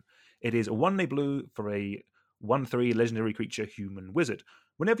Invasion. It is a 1 blue for a 1/3 legendary creature human wizard.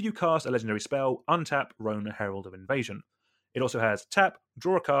 Whenever you cast a legendary spell, untap Rona, Herald of Invasion. It also has tap,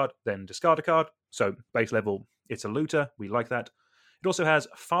 draw a card, then discard a card. So base level, it's a looter. We like that. It also has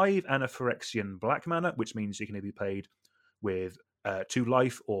 5 and a Phyrexian black mana, which means you can either be paid with 2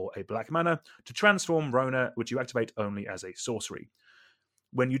 life or a black mana to transform Rona, which you activate only as a sorcery.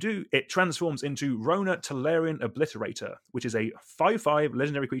 When you do, it transforms into Rona Tolarian Obliterator, which is a 5/5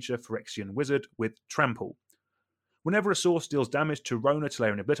 legendary creature Phyrexian wizard with trample. Whenever a source deals damage to Rona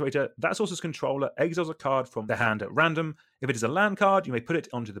Tolarian Obliterator, that source's controller exiles a card from their hand at random. If it is a land card, you may put it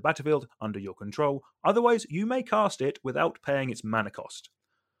onto the battlefield under your control. Otherwise, you may cast it without paying its mana cost.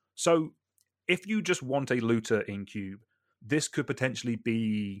 So, if you just want a looter in Cube, this could potentially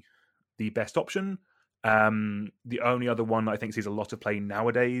be the best option. The only other one I think sees a lot of play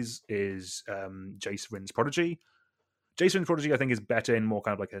nowadays is Jace Vryn's Prodigy. Jace Vryn's Prodigy, I think, is better in more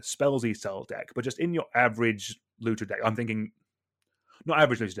kind of like a Spellsy style deck, but just in your average looter deck, I'm thinking not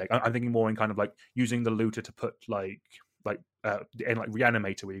average looter deck. I'm thinking more in kind of like using the looter to put like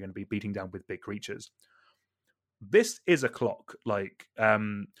Reanimator, where you're going to be beating down with big creatures. This is a clock. Like,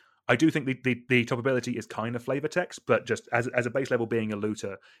 I do think the top ability is kind of flavor text, but just as a base level being a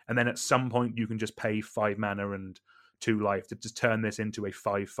looter, and then at some point you can just pay 5 mana and 2 life to just turn this into a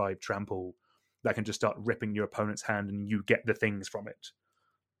 5/5 trample that can just start ripping your opponent's hand and you get the things from it.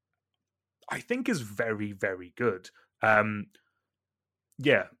 I think is very, very good. I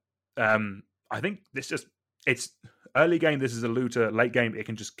think it's early game, this is a looter. Late game, it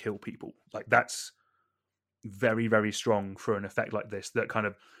can just kill people. Like, that's very, very strong for an effect like this that kind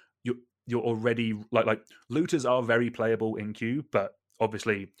of you're already like looters are very playable in queue, but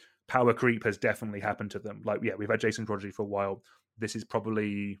obviously power creep has definitely happened to them. Like, yeah, we've had Jason Prodigy for a while. This is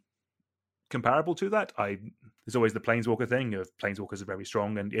probably comparable to that. There's always the Planeswalker thing of Planeswalkers are very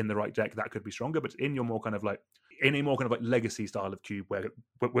strong, and in the right deck that could be stronger, but in your more kind of like in a more kind of like legacy style of cube where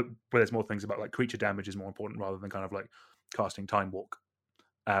there's more things about like creature damage is more important rather than kind of like casting Time Walk.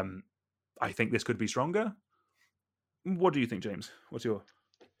 I think this could be stronger. What do you think, James? What's your...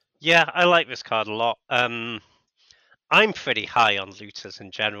 Yeah, I like this card a lot. I'm pretty high on looters in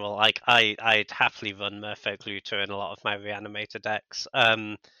general. Like, I'd happily run Merfolk Looter in a lot of my Reanimator decks.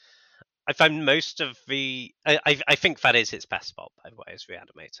 I find most of the... I think that is its best spot, by the way, is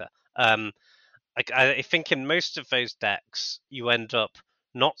Reanimator. I think in most of those decks, you end up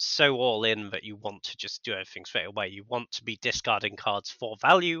not so all in that you want to just do everything straight away. You want to be discarding cards for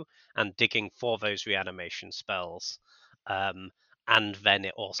value and digging for those reanimation spells. And then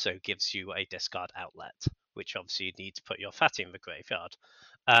it also gives you a discard outlet, which obviously you need to put your fatty in the graveyard.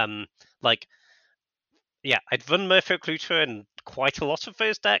 I'd run Merfolk Looter in quite a lot of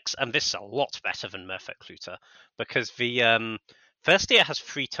those decks, and this is a lot better than Merfolk Looter because the firstly it has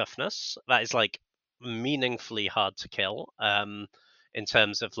 3 toughness. That is like meaningfully hard to kill. In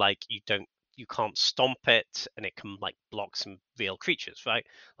terms of like you can't stomp it, and it can like block some real creatures, right?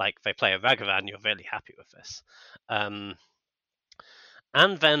 Like if they play a Ragavan, you're really happy with this.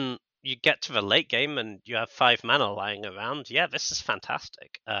 And then you get to the late game and you have 5 mana lying around. Yeah, this is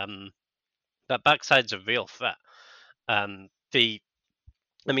fantastic. That backside's a real threat.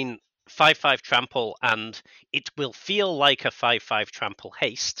 5/5 trample, and it will feel like a 5/5 trample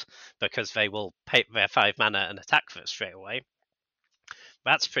haste because they will pay their 5 mana and attack for it straight away.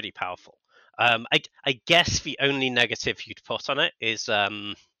 That's pretty powerful. I guess the only negative you'd put on it is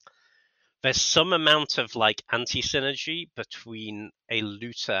there's some amount of like anti-synergy between a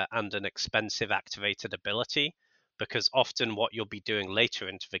looter and an expensive activated ability, because often what you'll be doing later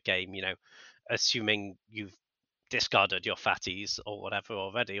into the game, assuming you've discarded your fatties or whatever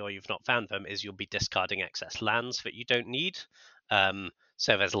already, or you've not found them, is you'll be discarding excess lands that you don't need.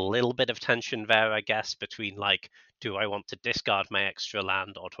 So there's a little bit of tension there, I guess, between like, do I want to discard my extra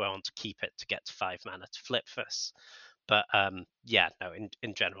land or do I want to keep it to get to 5 mana to flip this? But in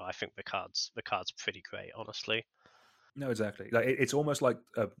general, I think the card's pretty great, honestly. No, exactly. Like it's almost like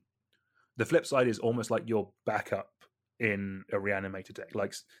the flip side is almost like your backup in a reanimated deck.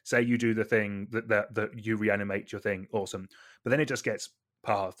 Like, say you do the thing that you reanimate your thing, awesome, but then it just gets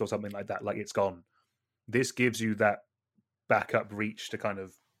pathed or something like that. Like it's gone. This gives you that backup reach to kind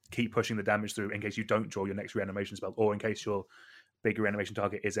of keep pushing the damage through in case you don't draw your next reanimation spell, or in case your big reanimation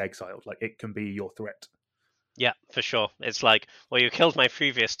target is exiled. Like it can be your threat. Yeah, for sure. It's like, well, you killed my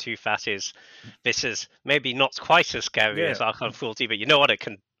previous 2 fatties. This is maybe not quite as scary as Archon Cruelty, but you know what? It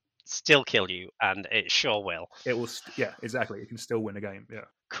can still kill you, and it sure will. It will, yeah, exactly. It can still win a game, yeah.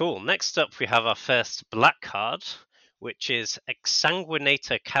 Cool. Next up, we have our first black card, which is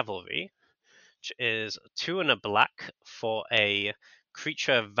Exsanguinator Cavalry, which is 2 and a black for a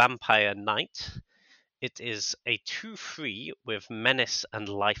creature vampire knight. It is a 2/3 with menace and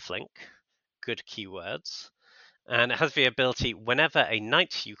lifelink. Good keywords. And it has the ability, whenever a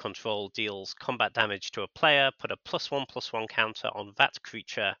knight you control deals combat damage to a player, put a +1/+1 counter on that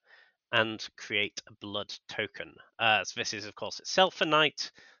creature and create a blood token. So this is, of course, itself a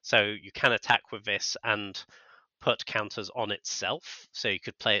knight, so you can attack with this and put counters on itself. So you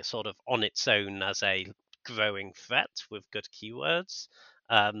could play it sort of on its own as a growing threat with good keywords,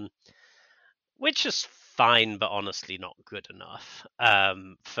 which is fine, but honestly not good enough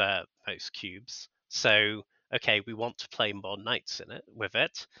for most cubes. So okay, we want to play more knights in it with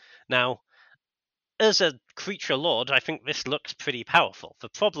it. Now, as a creature lord, I think this looks pretty powerful. The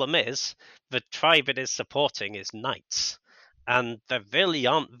problem is the tribe it is supporting is knights, and there really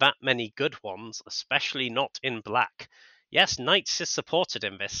aren't that many good ones, especially not in black. Yes, knights is supported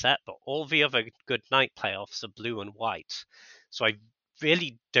in this set, but all the other good knight playoffs are blue and white. So I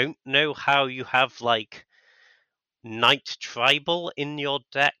really don't know how you have like Knight Tribal in your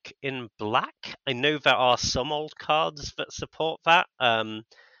deck in black. I know there are some old cards that support that.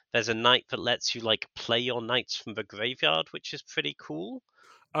 There's a knight that lets you like play your knights from the graveyard, which is pretty cool.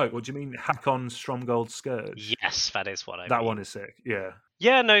 Oh, what do you mean Hakon Stromgold Scourge? Yes, that is what I mean. That one is sick, yeah.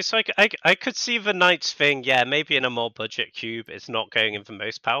 Yeah, no, so I could see the knights thing, yeah, maybe in a more budget cube. It's not going in the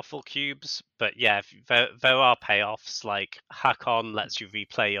most powerful cubes, but yeah, there are payoffs, like Hakon lets you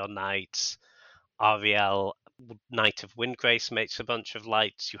replay your knights, Ariel, Knight of Windgrace makes a bunch of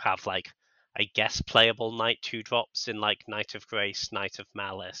lights. You have like, I guess, playable Knight 2-drops in like Knight of Grace, Knight of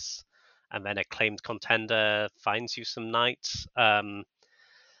Malice, and then Acclaimed Contender finds you some knights.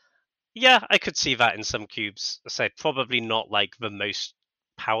 Yeah, I could see that in some cubes. So probably not like the most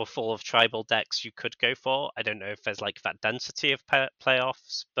powerful of tribal decks you could go for. I don't know if there's like that density of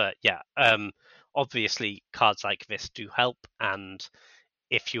playoffs, but yeah, obviously cards like this do help, and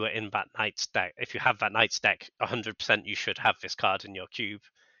if you are in that Knight's deck, if you have that Knight's deck, 100% you should have this card in your cube.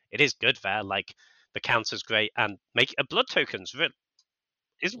 It is good there, like the counter's great, and make a blood tokens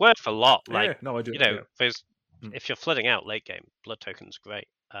is worth a lot. Like, yeah, no, I do. There's if you're flooding out late game, blood tokens great.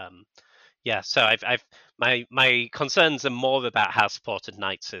 Yeah, so I've my concerns are more about how supported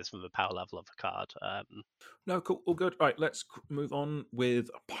Knights is from the power level of the card. No, cool, all good. Right, let's move on with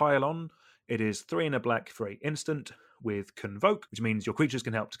Pylon. It is 3 and a black for an instant with Convoke, which means your creatures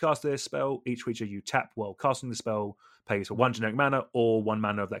can help to cast this spell. Each creature you tap while casting the spell pays for 1 generic mana or 1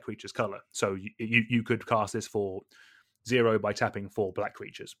 mana of that creature's color. So you could cast this for 0 by tapping 4 black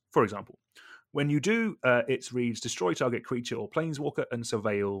creatures, for example. When you do, it reads destroy target creature or planeswalker and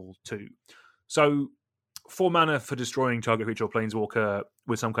surveil 2. So 4 mana for destroying target creature or planeswalker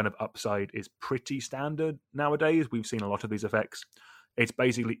with some kind of upside is pretty standard nowadays. We've seen a lot of these effects. It's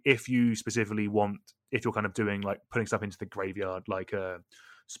basically if you specifically want, if you're kind of doing like putting stuff into the graveyard, like a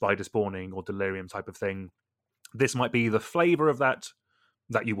spider spawning or delirium type of thing, this might be the flavor of that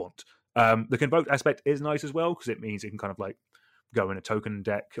you want. The Convoke aspect is nice as well because it means it can kind of like go in a token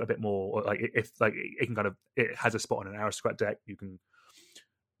deck a bit more. Or like if like it can kind of, it has a spot on an aristocrat deck, you can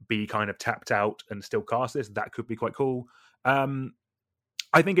be kind of tapped out and still cast this. That could be quite cool.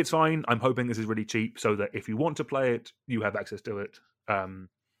 I think it's fine. I'm hoping this is really cheap so that if you want to play it, you have access to it.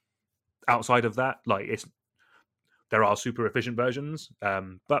 outside of that, like there are super efficient versions,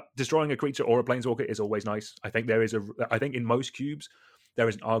 but destroying a creature or a planeswalker is always nice. I think in most cubes there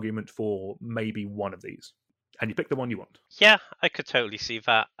is an argument for maybe one of these, and you pick the one you want. Yeah, I could totally see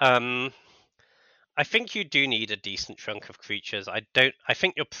that. I think you do need a decent chunk of creatures. I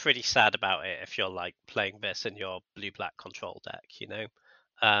think you're pretty sad about it if you're like playing this in your blue-black control deck.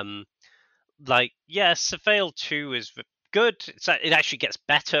 Um, Surveil 2 is good. It actually gets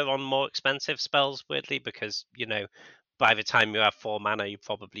better on more expensive spells, weirdly, because by the time you have 4 mana, you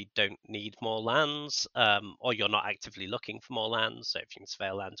probably don't need more lands, or you're not actively looking for more lands. So if you can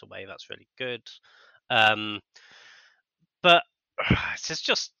Surveil lands away, that's really good. But it's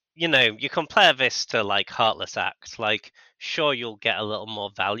just you compare this to like Heartless Act. Like, sure, you'll get a little more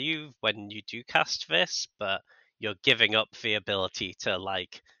value when you do cast this, but you're giving up the ability to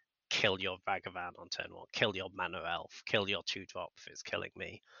like kill your Ragavan on turn 1, kill your Mana Elf, kill your 2-drop if it's killing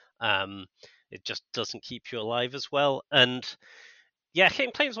me. It just doesn't keep you alive as well. And yeah,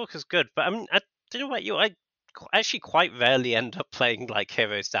 hitting Planeswalker's good, but I don't know about you. I actually quite rarely end up playing like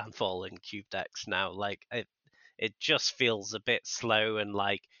Heroes Downfall in cube decks now. Like, it just feels a bit slow and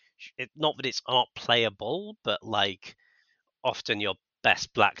like not that it's not playable, but like often your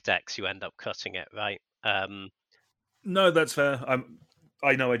best black decks you end up cutting it, right? No, that's fair.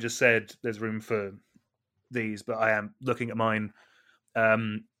 I know I just said there's room for these, but I am looking at mine.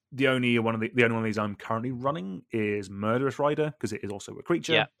 The only one of these I'm currently running is Murderous Rider because it is also a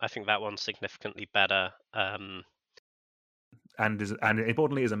creature. Yeah, I think that one's significantly better. And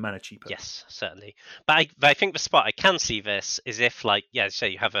importantly is a mana cheaper. Yes, certainly. But I think the spot I can see this is if, like, say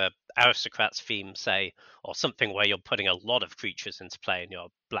you have a aristocrats theme, say, or something where you're putting a lot of creatures into play in your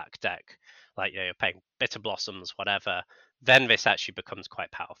black deck, like you're playing Bitter Blossoms, whatever. Then this actually becomes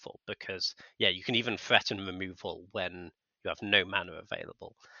quite powerful because you can even threaten removal when you have no mana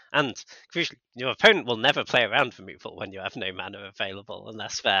available. And crucially, your opponent will never play around removal when you have no mana available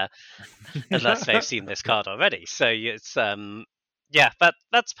unless they've seen this card already. So it's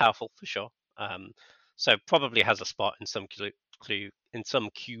that's powerful for sure. So probably has a spot in some in some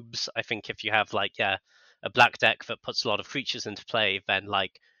cubes. I think if you have like a black deck that puts a lot of creatures into play, then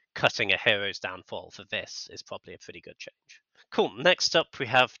like cutting a Hero's Downfall for this is probably a pretty good change. Cool. Next up, we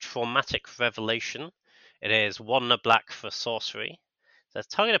have Traumatic Revelation. It is 1 black for sorcery. The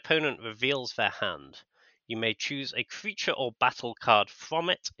target opponent reveals their hand. You may choose a creature or battle card from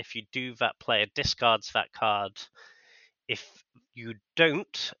it. If you do, that player discards that card. If you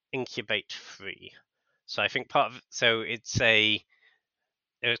don't, incubate 3. So I think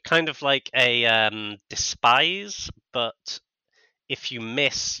it's kind of like a despise, but if you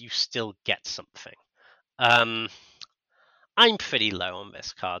miss, you still get something. I'm pretty low on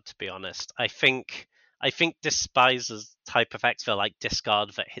this card, to be honest. I think Despise's type effect for like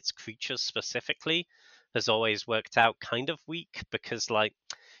discard that hits creatures specifically has always worked out kind of weak because like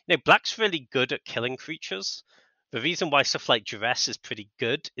black's really good at killing creatures. The reason why stuff like Duress is pretty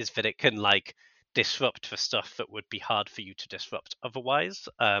good is that it can like disrupt the stuff that would be hard for you to disrupt otherwise.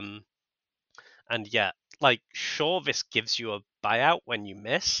 And like sure this gives you a buyout when you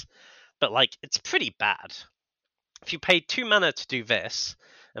miss, but like it's pretty bad. If you paid 2 mana to do this,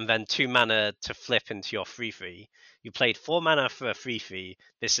 and then 2 mana to flip into your 3/3, you played 4 mana for a 3/3.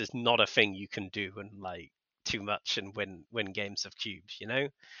 This is not a thing you can do and like too much and win games of cubes.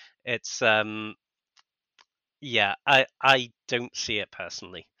 It's I don't see it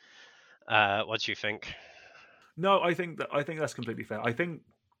personally. What do you think? No, I think that's completely fair. I think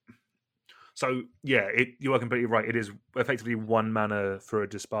so. Yeah, you are completely right. It is effectively 1 mana for a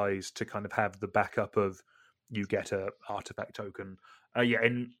despise to kind of have the backup of you get a artifact token.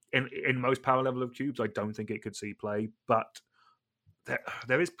 In most power level of cubes, I don't think it could see play, but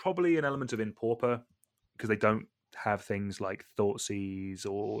there is probably an element of in Pauper because they don't have things like Thoughtseize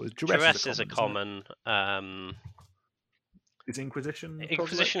or Duress is a common. Is Inquisition?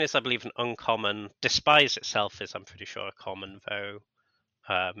 Inquisition is, I believe, an uncommon. Despise itself is, I'm pretty sure, a common though.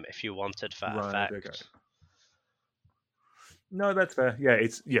 If you wanted that effect. Okay. No, that's fair.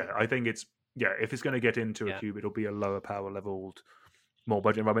 I think it's if it's going to get into a cube, it'll be a lower power leveled, more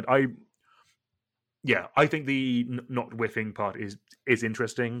budget environment. I think the not whiffing part is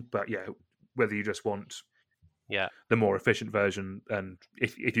interesting, but whether you just want the more efficient version, and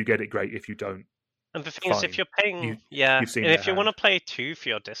if you get it, great. If you don't, and the thing is, if you're paying, and if you want to play 2 for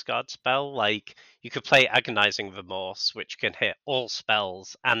your discard spell, like you could play Agonizing Remorse, which can hit all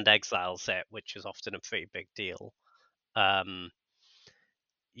spells and exiles it, which is often a pretty big deal. I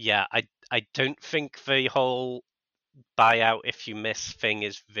don't think the whole buyout if you miss thing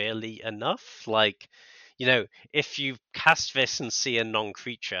is really enough. Like, if you cast this and see a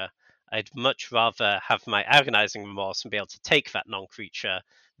non-creature I'd much rather have my agonizing remorse and be able to take that non-creature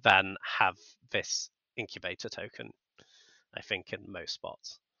than have this incubator token, I think, in most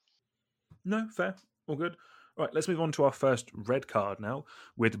spots. No, fair. All good. All right, let's move on to our first red card now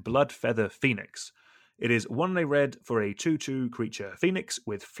with Bloodfeather Phoenix. It is 1 red for a 2/2 creature Phoenix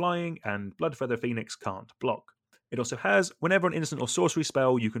with flying, and Bloodfeather Phoenix can't block. It also has, whenever an instant or sorcery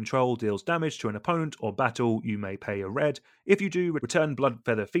spell you control deals damage to an opponent or battle, you may pay a red. If you do, return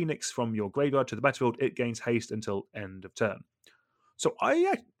Bloodfeather Phoenix from your graveyard to the battlefield. It gains haste until end of turn. So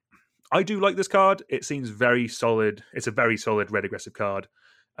I do like this card. It seems very solid. It's a very solid red aggressive card.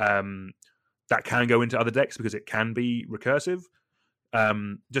 That can go into other decks because it can be recursive.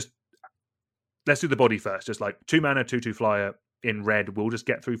 Just let's do the body first. Just like 2 mana, 2/2 flyer in red will just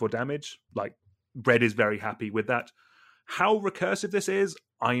get through for damage. Like red is very happy with that. How recursive this is,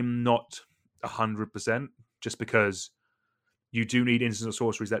 I'm not 100%, just because you do need instants or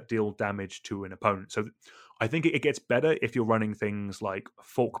sorceries that deal damage to an opponent. So I think it gets better if you're running things like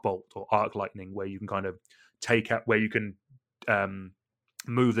Fork Bolt or Arc Lightning, where you can kind of take out, where you can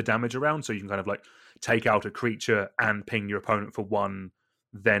move the damage around. So you can kind of like take out a creature and ping your opponent for 1,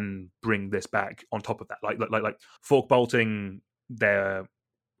 then bring this back on top of that. Like Fork Bolting their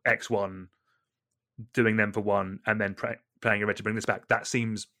X1, doing them for 1, and then playing a red to bring this back. That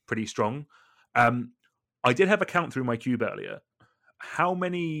seems pretty strong. I did have a count through my cube earlier. How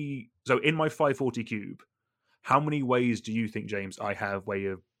many? So in my 540 cube, how many ways do you think, James, I have way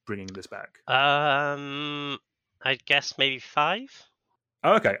of bringing this back? I guess maybe 5.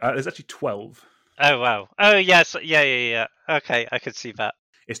 Oh, okay, there's actually 12. Oh wow. Oh yes, yeah. Okay, I could see that.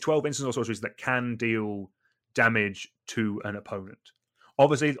 It's 12 instants or sorceries that can deal damage to an opponent.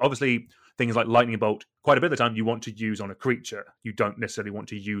 Obviously, things like Lightning Bolt, quite a bit of the time you want to use on a creature. You don't necessarily want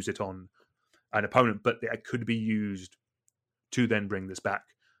to use it on an opponent, but it could be used to then bring this back.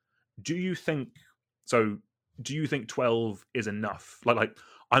 Do you think 12 is enough? Like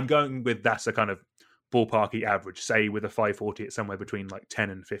I'm going with, that's a kind of ballparky average. Say with a 540, it's somewhere between like 10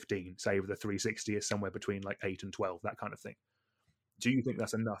 and 15. Say with a 360, it's somewhere between like 8 and 12, that kind of thing. Do you think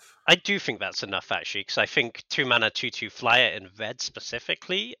that's enough? I do think that's enough actually, because I think 2 mana 2/2 flyer in red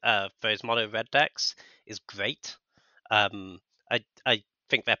specifically, for those mono red decks is great. I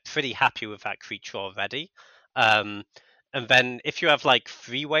think they're pretty happy with that creature already. And then if you have like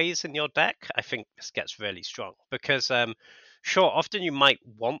 3 ways in your deck, I think this gets really strong because sure, often you might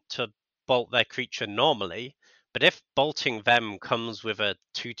want to bolt their creature normally, but if bolting them comes with a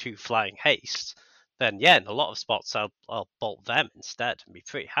 2/2 flying haste, then yeah, in a lot of spots I'll bolt them instead and be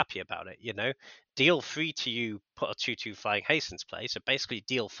pretty happy about it. You know, deal 3 to you, put a 2/2 flying haste into play, so basically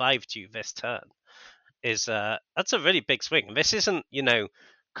deal 5 to you this turn. Is that's a really big swing. This isn't,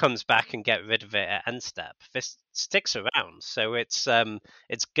 comes back and get rid of it at end step. This sticks around, so it's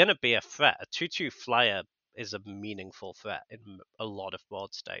gonna be a threat. A 2/2 flyer is a meaningful threat in a lot of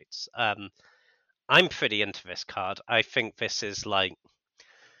board states. I'm pretty into this card. I think this is like,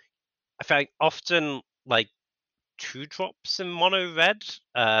 I find often like 2 drops in mono red.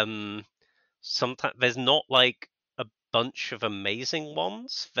 Sometimes there's not like a bunch of amazing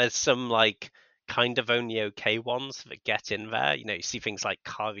ones. There's some like kind of only okay ones that get in there. You see things like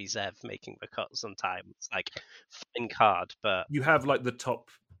Kari Zev making the cut sometimes. Like, fine card, but You have like the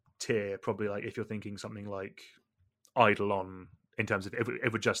top tier, probably, like if you're thinking something like Eidolon, in terms of if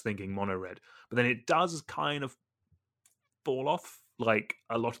we're just thinking mono red, but then it does kind of fall off. Like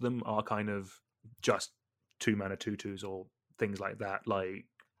a lot of them are kind of just 2 mana 2/2s or things like that. Like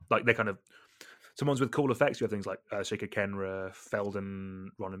they're kind of some ones with cool effects. You have things like Shaker Kenra,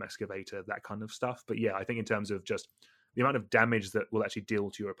 Felden, Ronim Excavator, that kind of stuff. But yeah, I think in terms of just the amount of damage that will actually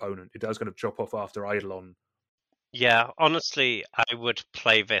deal to your opponent, it does kind of drop off after Eidolon. yeah, honestly, I would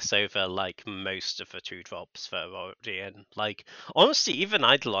play this over like most of the 2 drops that are already in. Like, honestly, even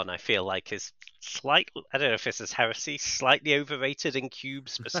Eidolon, I feel like is slightly, I don't know if this is heresy, slightly overrated in Cube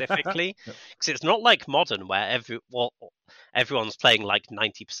specifically, because it's not like Modern where everyone's playing like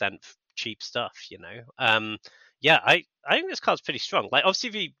 90% cheap stuff. Yeah, I think this card's pretty strong. Like, obviously,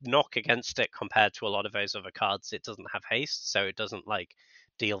 if you knock against it compared to a lot of those other cards, it doesn't have haste, so it doesn't like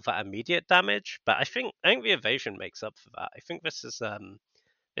deal that immediate damage. But I think the evasion makes up for that. I think this is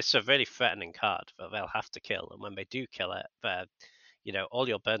it's a really threatening card that they'll have to kill, and when they do kill it, all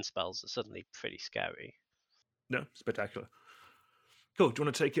your burn spells are suddenly pretty scary. No, spectacular. Cool. Do you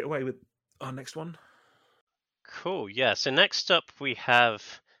want to take it away with our next one? Cool. Yeah. So next up we have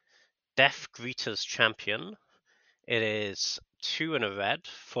Death Greeter's Champion. It is 2 and a red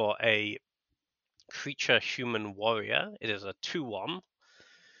for a creature human warrior. It is a 2/1.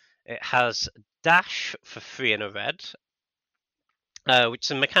 It has dash for 3 and a red. which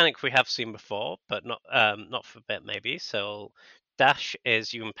is a mechanic we have seen before, but not for a bit maybe. So dash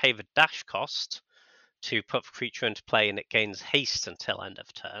is you can pay the dash cost to put the creature into play, and it gains haste until end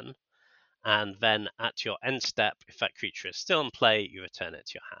of turn. And then at your end step, if that creature is still in play, you return it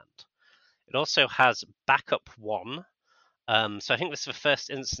to your hand. It also has backup 1. So I think this is the first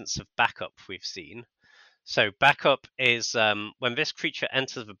instance of backup we've seen. So backup is when this creature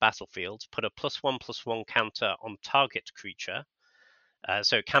enters the battlefield, put a +1/+1 counter on target creature.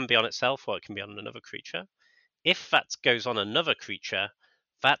 So it can be on itself or it can be on another creature. If that goes on another creature,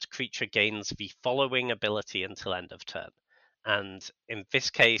 that creature gains the following ability until end of turn. And in this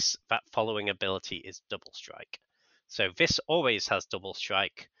case, that following ability is Double Strike. So this always has Double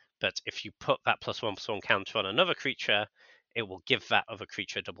Strike, but if you put that +1/+1 counter on another creature, it will give that other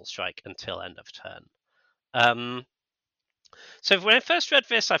creature Double Strike until end of turn. So when I first read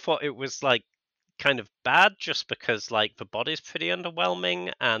this, I thought it was like kind of bad just because like the body's pretty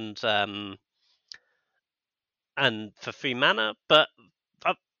underwhelming and for 3 mana, but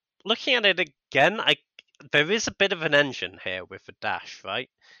looking at it again, there is a bit of an engine here with the dash, right?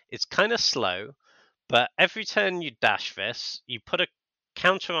 It's kind of slow, but every turn you dash this, you put a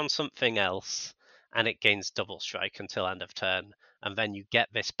counter on something else, and it gains Double Strike until end of turn, and then you get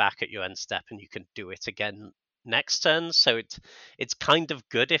this back at your end step, and you can do it again next turn. So it's kind of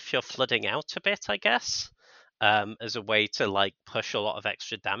good if you're flooding out a bit, I guess, as a way to like push a lot of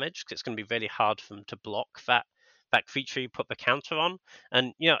extra damage, because it's going to be really hard for them to block that creature you put the counter on.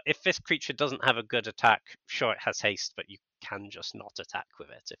 And if this creature doesn't have a good attack, sure, it has haste, but you can just not attack with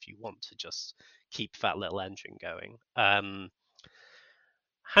it if you want to just keep that little engine going. Having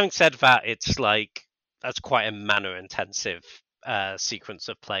said that, it's like that's quite a mana intensive sequence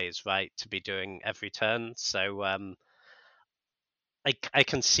of plays, right, to be doing every turn. So I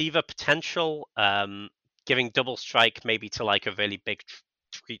can see the potential. Giving Double Strike maybe to like a really big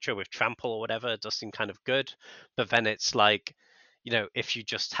creature with trample or whatever does seem kind of good, but then it's like, if you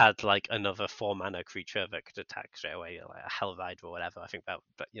just had like another 4-mana creature that could attack straight away, like a Hellrider or whatever, I think that,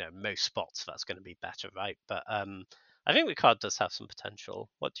 but most spots that's going to be better, right? But I think the card does have some potential.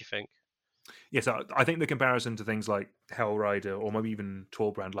 What do you think? Yes, I think the comparison to things like Hellrider or maybe even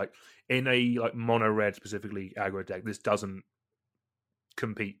Torbrand, like in a like mono red specifically aggro deck, this doesn't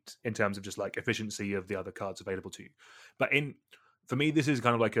compete in terms of just like efficiency of the other cards available to you. But for me, this is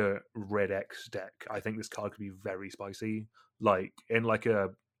kind of like a red X deck. I think this card could be very spicy, like in like a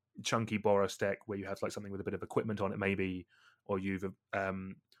chunky Boros deck where you have like something with a bit of equipment on it, maybe, or you've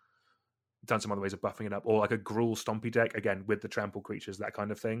done some other ways of buffing it up, or like a Gruul Stompy deck again with the trample creatures, that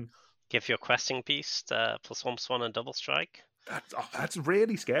kind of thing. Give your questing beast +1/+1 and Double Strike. That's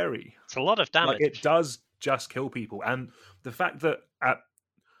really scary. It's a lot of damage. Like it does just kill people, and the fact that at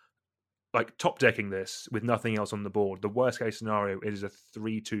like top decking this with nothing else on the board, the worst case scenario is a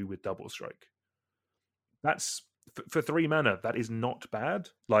 3/2 with Double Strike. That's for 3 mana. That is not bad.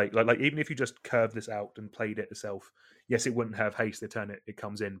 Like even if you just curved this out and played it yourself, yes, it wouldn't have haste the turn it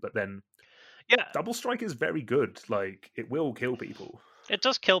comes in, but then Double Strike is very good. Like it will kill people. It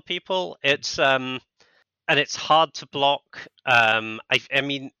does kill people. It's and it's hard to block. I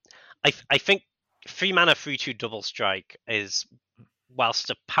mean, I think 3 mana 3/2 Double Strike is, whilst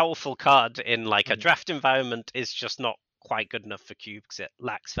a powerful card in like a draft environment, is just not quite good enough for Cube because it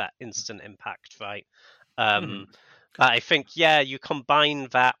lacks that instant impact, right? I think you combine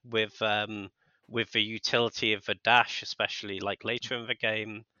that with the utility of the dash, especially like later in the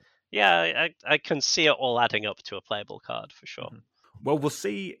game. Yeah, I can see it all adding up to a playable card for sure. Well, we'll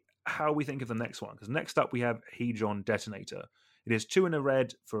see how we think of the next one, because next up we have Hedron Detonator. It is 2 in a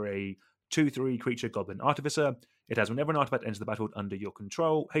red for a 2/3 creature Goblin Artificer. It has whenever an artifact enters the battlefield under your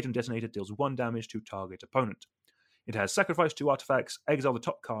control, Hedron Detonator deals 1 damage to target opponent. It has sacrifice 2 artifacts, exile the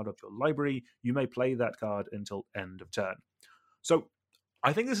top card of your library. You may play that card until end of turn. So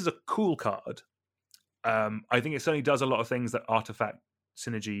I think this is a cool card. I think it certainly does a lot of things that artifact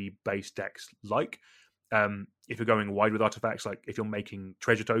synergy-based decks like. If you're going wide with artifacts, like if you're making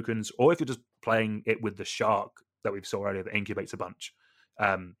treasure tokens, or if you're just playing it with the shark that we saw earlier that incubates a bunch,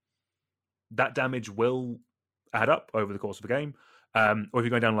 that damage will add up over the course of a game. Or if you're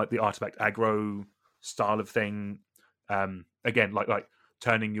going down like the artifact aggro style of thing, again, like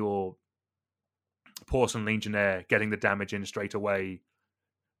turning your Porcelain Legionnaire, getting the damage in straight away,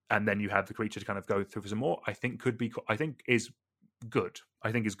 and then you have the creature to kind of go through for some more, I think is good.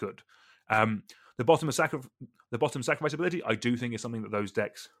 The bottom sacrifice ability, I do think is something that those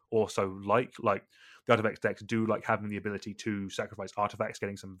decks also like. Like the artifacts decks do like having the ability to sacrifice artifacts,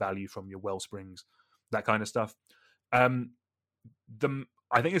 getting some value from your Wellsprings, that kind of stuff. I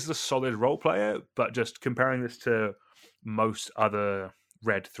think this is a solid role player, but just comparing this to most other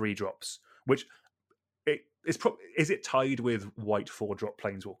red 3-drops, which is it tied with white 4-drop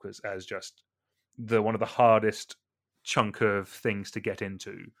planeswalkers as just one of the hardest chunk of things to get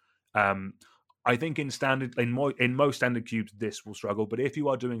into. I think in most standard cubes this will struggle, but if you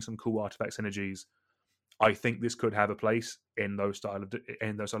are doing some cool artifact synergies, I think this could have a place in those style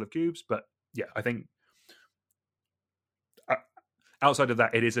of cubes. But yeah, I think outside of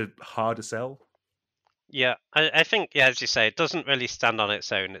that, it is a harder sell. Yeah, I think, yeah, as you say, it doesn't really stand on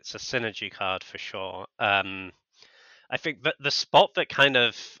its own. It's a synergy card for sure. I think that the spot that kind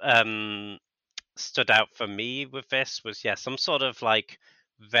of stood out for me with this was, yeah, some sort of like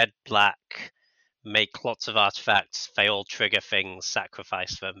red-black, make lots of artifacts, they all trigger things,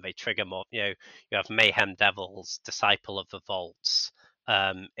 sacrifice them, they trigger more. You have Mayhem Devils, Disciple of the Vaults.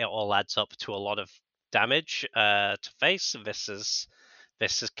 It all adds up to a lot of damage to face.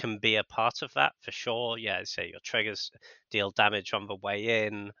 This can be a part of that for sure. Yeah, so your triggers deal damage on the way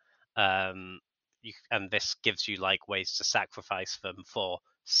in, and this gives you like ways to sacrifice them for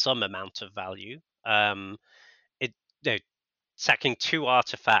some amount of value. Sacking 2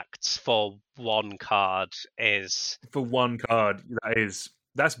 artifacts for 1 card is for 1 card.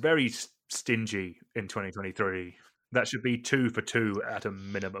 That's very stingy in 2023. That should be 2 for 2 at a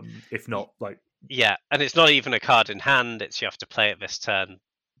minimum, if not like. Yeah, and it's not even a card in hand. It's you have to play it this turn.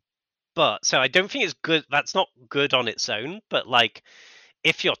 But so I don't think it's good. That's not good on its own. But like,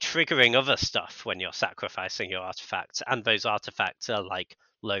 if you're triggering other stuff when you're sacrificing your artifacts, and those artifacts are like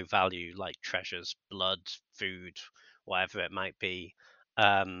low value, like treasures, blood, food, whatever it might be.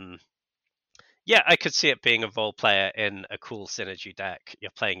 Yeah, I could see it being a role player in a cool synergy deck.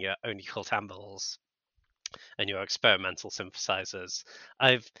 You're playing your Only Cult Ambles and your experimental synthesizers.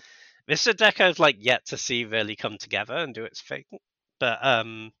 This is a deck I've like yet to see really come together and do its thing. But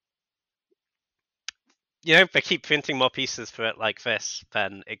if they keep printing more pieces for it like this,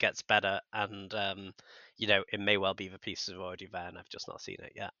 then it gets better, and it may well be the pieces are already there, and I've just not seen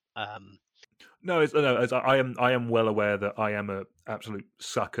it yet. No, I am well aware that I am an absolute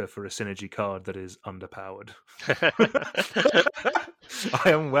sucker for a synergy card that is underpowered.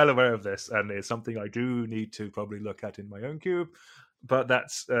 I am well aware of this, and it's something I do need to probably look at in my own cube, but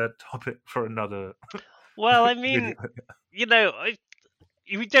that's a topic for another. Well, I mean, we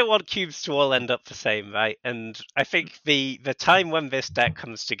don't want cubes to all end up the same, right? And I think the time when this deck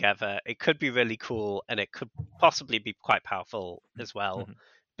comes together, it could be really cool, and it could possibly be quite powerful as well. Mm-hmm.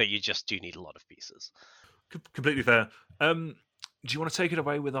 But you just do need a lot of pieces. Completely fair. Do you want to take it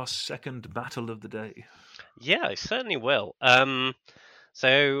away with our second battle of the day? Yeah, I certainly will.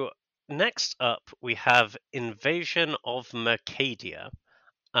 So next up, we have Invasion of Mercadia.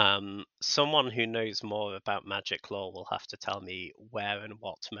 Someone who knows more about Magic lore will have to tell me where and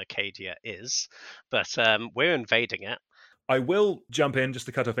what Mercadia is, but we're invading it. I will jump in just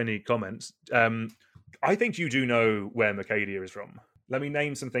to cut off any comments. I think you do know where Mercadia is from. Let me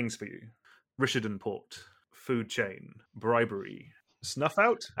name some things for you. Rishadan Port, Food Chain, Bribery, Snuff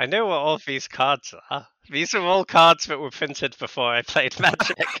Out. I know what all of these cards are. These are all cards that were printed before I played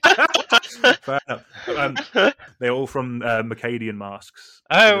Magic. Fair enough. They're all from Mercadian Masks.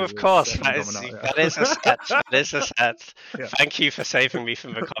 Oh, of course. That is a set. That is a set. Yeah. Thank you for saving me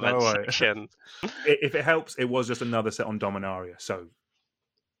from the comment section. If it helps, it was just another set on Dominaria, so...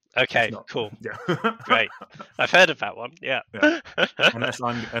 Okay, cool. Yeah. Great. I've heard of that one. Yeah. Unless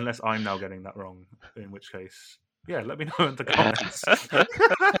I'm now getting that wrong, in which case, yeah, let me know in the comments.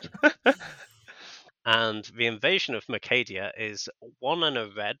 And the Invasion of Mercadia is 1 and a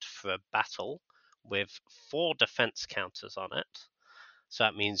red for a battle with 4 defense counters on it. So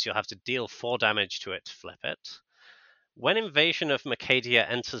that means you'll have to deal 4 damage to it to flip it. When Invasion of Mercadia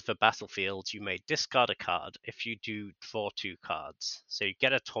enters the battlefield, you may discard a card. If you do, draw 2 cards. So you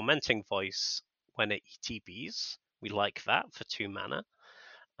get a Tormenting Voice when it ETBs. We like that for 2 mana.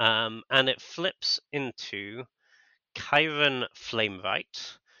 And it flips into Chiron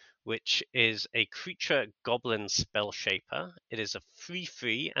Flamewright, which is a creature goblin spell shaper. It is a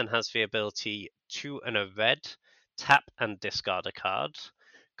 3/3 and has the ability 2 and a red, tap and discard a card.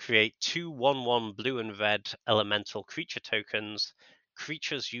 Create 2 1/1 blue and red elemental creature tokens.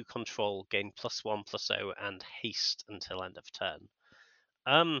 Creatures you control gain +1/+0 and haste until end of turn.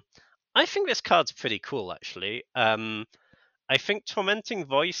 I think this card's pretty cool, actually. I think Tormenting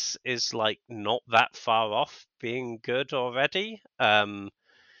Voice is like not that far off being good already.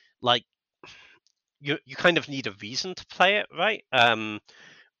 Like you kind of need a reason to play it, right?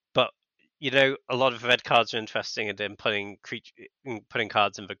 But a lot of red cards are interesting in putting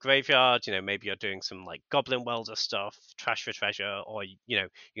cards in the graveyard. Maybe you're doing some like Goblin Welder stuff, Trash for Treasure, or you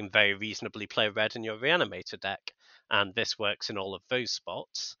can very reasonably play red in your Reanimator deck, and this works in all of those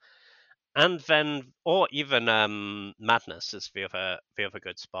spots. And then, or even Madness is the other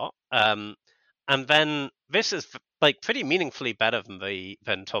good spot. And then this is like pretty meaningfully better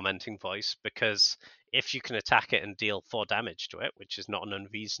than Tormenting Voice, because if you can attack it and deal 4 damage to it, which is not an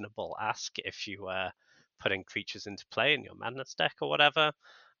unreasonable ask if you are putting creatures into play in your Madness deck or whatever,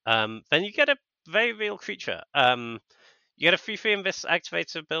 then you get a very real creature. You get a 3/3, and this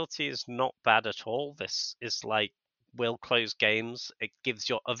activated ability is not bad at all. This is like will close games. It gives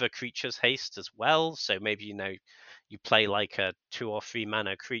your other creatures haste as well. So maybe you play like a 2 or 3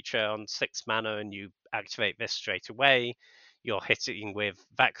 mana creature on 6 mana and you activate this straight away. You're hitting with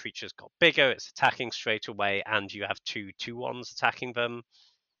that creature's got bigger, it's attacking straight away, and you have 2 2/1s attacking them.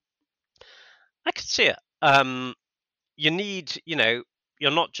 I could see it. You need,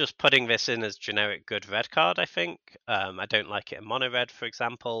 you're not just putting this in as generic good red card, I think. I don't like it in mono red, for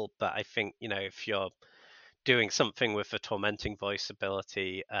example, but I think, if you're doing something with the Tormenting Voice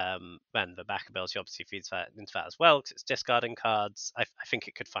ability, then the back ability obviously feeds into that as well, because it's discarding cards. I think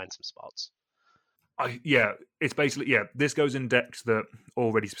it could find some spots. It's basically, this goes in decks that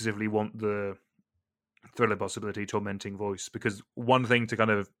already specifically want the Thriller possibility, Tormenting Voice, because one thing to kind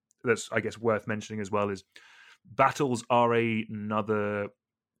of, that's I guess worth mentioning as well, is battles are another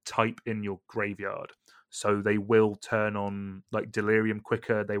type in your graveyard. So they will turn on like Delirium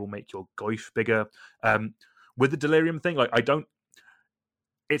quicker, they will make your Goyf bigger. With the Delirium thing, like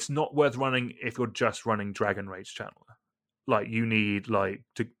it's not worth running if you're just running Dragon Rage Channeler. Like you need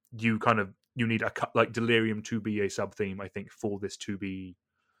you need like Delirium to be a sub theme, I think, for this to be.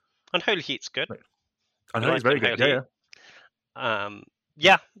 Unholy Heat's good. Like, Unholy Heat's very good. I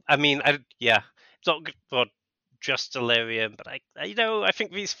mean, it's not good for just Delirium, but I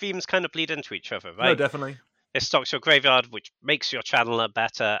think these themes kind of bleed into each other, right? No, definitely. It stocks your graveyard, which makes your Channeler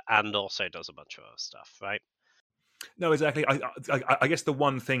better, and also does a bunch of other stuff, right? No, exactly. I guess the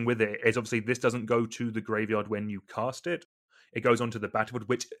one thing with it is obviously this doesn't go to the graveyard when you cast it. It goes onto the battlefield,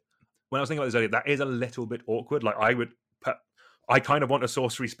 which, when I was thinking about this earlier, that is a little bit awkward. Like I kind of want a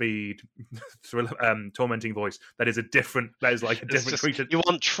sorcery speed Tormenting Voice that is different creature. You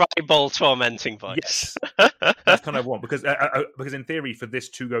want tribal Tormenting Voice. Yes, that's kind of what, because in theory, for this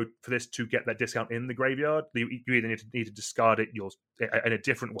to get that discount in the graveyard, you either need to discard it in a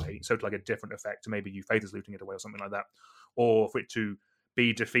different way, so to like a different effect, maybe you Faithless Looting it away or something like that, or for it to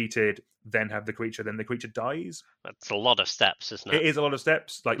be defeated, then have the creature dies. That's a lot of steps, isn't it? It is a lot of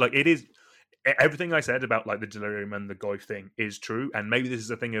steps. Like it is. Everything I said about like the Delirium and the Goyf thing is true, and maybe this is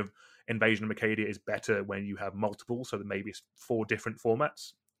a thing of Invasion of Mercadia is better when you have multiple, so that maybe it's 4 different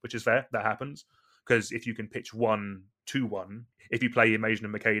formats, which is fair. That happens, because if you can pitch 1/2/1, if you play Invasion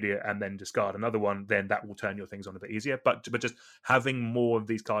of Mercadia and then discard another one, then that will turn your things on a bit easier. But just having more of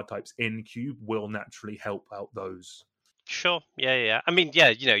these card types in Cube will naturally help out those. Sure. Yeah. I mean,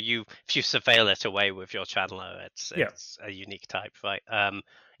 if you surveil it away with your Channeler, it's a unique type, right?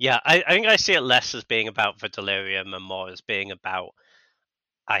 I think I see it less as being about the Delirium and more as being about,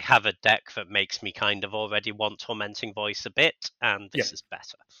 I have a deck that makes me kind of already want Tormenting Voice a bit, and this is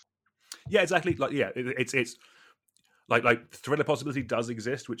better. Yeah, exactly. It's like Thriller possibility does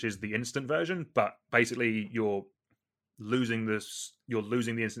exist, which is the instant version, but basically you're losing the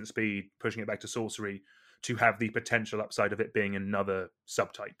instant speed, pushing it back to sorcery to have the potential upside of it being another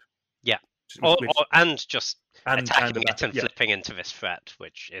subtype. Yeah. And attacking it and flipping into this threat,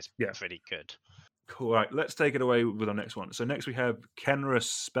 which is pretty good. Cool. All right, let's take it away with our next one. So next we have Kenra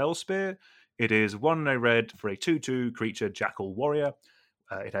Spell Spear. It is 1 red for a 2/2 creature Jackal Warrior.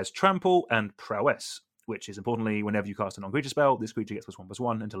 It has Trample and Prowess, which is importantly, whenever you cast a non-creature spell, this creature gets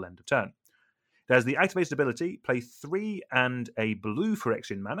 +1/+1 until end of turn. It has the activated ability, play 3 and a blue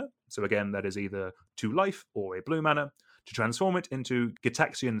Phyrexian mana. So again, that is either 2 life or a blue mana, to transform it into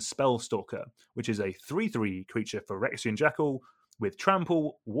Gitaxian Spellstalker, which is a 3/3 creature Phyrexian Jackal with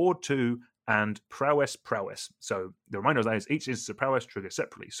Trample, Ward 2, and Prowess. So the reminder of that is each instance of Prowess triggers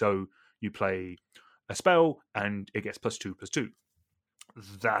separately. So you play a spell and it gets +2/+2.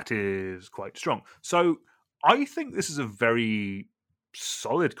 That is quite strong. So I think this is a very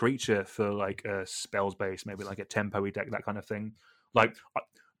solid creature for like a spells base, maybe like a tempo-y deck, that kind of thing. Like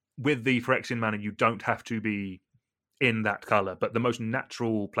with the Phyrexian mana, you don't have to be in that color, but the most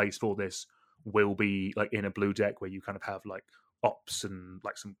natural place for this will be like in a blue deck where you kind of have like ops and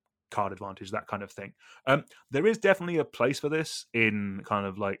like some card advantage, that kind of thing. There is definitely a place for this in kind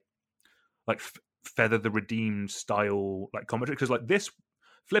of like Feather the Redeemed style like commentary, because like this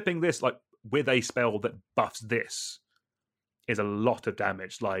flipping this, like with a spell that buffs this is a lot of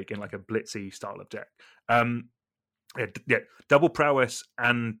damage, like in like a blitzy style of deck. Yeah, double prowess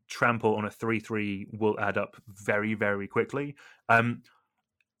and trample on a 3/3 will add up very, very quickly.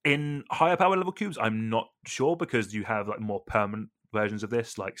 In higher power level cubes, I'm not sure because you have like more permanent versions of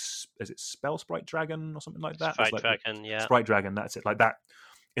this, like is it Spell Sprite Dragon or something like that? Sprite like Dragon, yeah. Sprite Dragon, that's it. Like that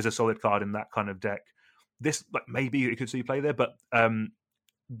is a solid card in that kind of deck. This like maybe you could see play there, but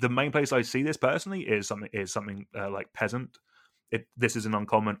the main place I see this personally is something like Peasant. This is an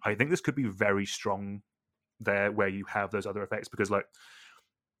uncommon. I think this could be very strong there where you have those other effects because like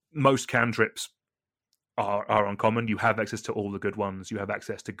most cantrips are uncommon. You have access to all the good ones. You have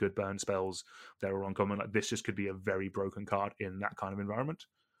access to good burn spells. They're all uncommon. Like this just could be a very broken card in that kind of environment.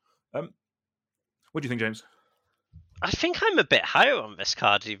 What do you think, James? I think I'm a bit higher on this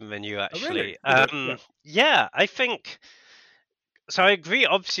card even than you actually. Oh, really? Yeah, I think. So I agree.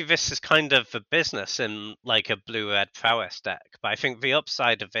 Obviously, this is kind of a business in like a blue-red prowess deck, but I think the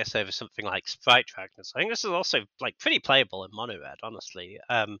upside of this over something like Sprite Dragons, I think this is also like pretty playable in mono red. Honestly,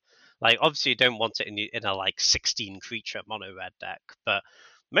 like obviously you don't want it in a like 16 creature mono red deck, but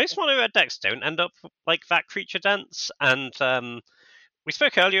most mono red decks don't end up like that creature dense. And we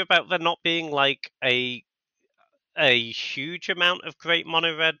spoke earlier about there not being like a huge amount of great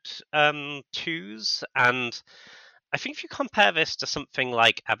mono red twos, and I think if you compare this to something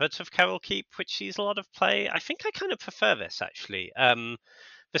like Abbot of Carol Keep, which sees a lot of play, I think I kind of prefer this actually. The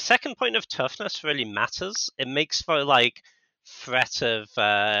second point of toughness really matters. It makes for like threat of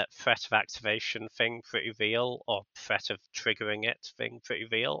activation thing pretty real, or threat of triggering it thing pretty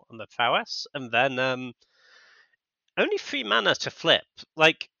real on the prowess, and then only 3 mana to flip.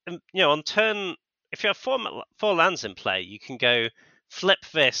 Like on turn, if you have four lands in play, you can go flip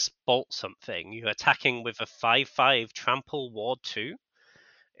this, bolt something. You're attacking with a 5/5 trample ward 2.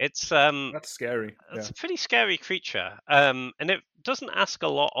 It's That's scary. It's Yeah. a pretty scary creature. And it doesn't ask a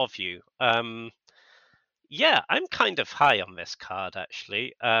lot of you. Yeah, I'm kind of high on this card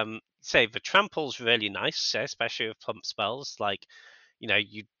actually. Say the trample's really nice, especially with pump spells. Like,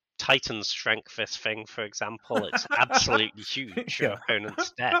 you Titan strength this thing, for example. It's absolutely huge. Your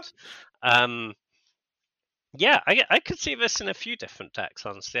opponent's dead. Yeah, I could see this in a few different decks.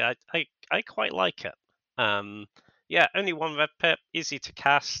 Honestly, I quite like it. Yeah, only 1 red pip, easy to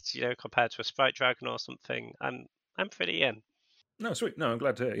cast. Compared to a Sprite Dragon or something. I'm pretty in. No, sweet. No, I'm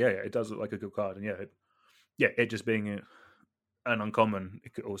glad to hear. Yeah, it does look like a good card, and it just being an uncommon,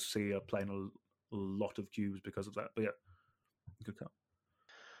 it could also see playing a lot of cubes because of that. But yeah, good card.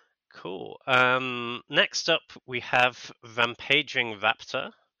 Cool. Next up, we have Rampaging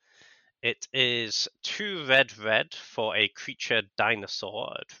Raptor. It is 2 red for a creature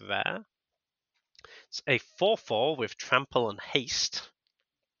dinosaur at rare. It's a 4/4 with trample and haste.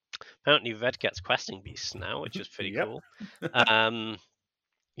 Apparently, red gets questing beasts now, which is pretty cool.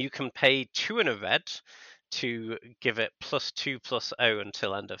 You can pay 2 and a red to give it +2/+0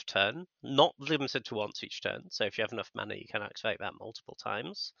 until end of turn. Not limited to once each turn. So if you have enough mana, you can activate that multiple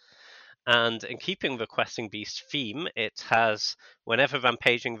times. And in keeping the Questing Beast theme, it has whenever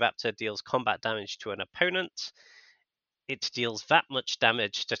Rampaging Raptor deals combat damage to an opponent, it deals that much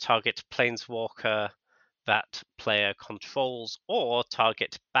damage to target Planeswalker that player controls or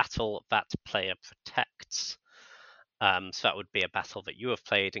target battle that player protects. So that would be a battle that you have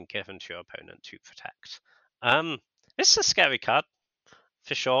played and given to your opponent to protect. This is a scary card,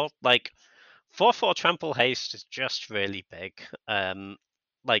 for sure. Like, 4/4 Trample Haste is just really big.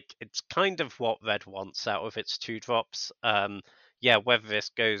 Like, it's kind of what red wants out of its 2-drops. Yeah, whether this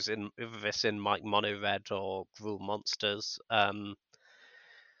goes in like mono red or Gruul monsters. In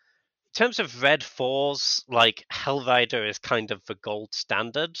terms of red 4s, like Hellrider is kind of the gold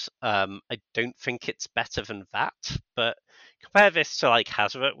standard. I don't think it's better than that, but compare this to like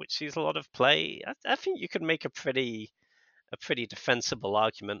Hazoret, which sees a lot of play. I think you could make a pretty defensible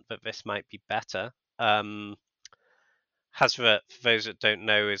argument that this might be better. Hazoret, for those that don't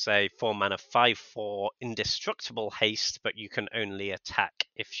know, is a 4-mana 5/4 indestructible haste, but you can only attack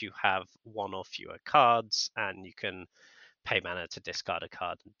if you have 1 or fewer cards, and you can pay mana to discard a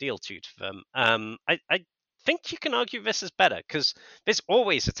card and deal 2 to them. I think you can argue this is better, because this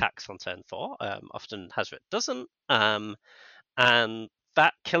always attacks on turn 4. Often Hazoret doesn't. And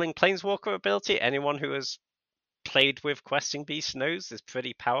that killing Planeswalker ability, anyone who has played with Questing Beast knows, is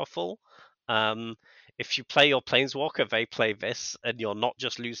pretty powerful. If you play your Planeswalker, they play this, and you're not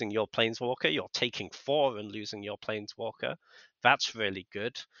just losing your Planeswalker, you're taking 4 and losing your Planeswalker. That's really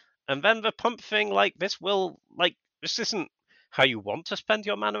good. And then the pump thing, like, this isn't how you want to spend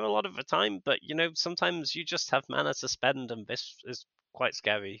your mana a lot of the time, but, sometimes you just have mana to spend, and this is quite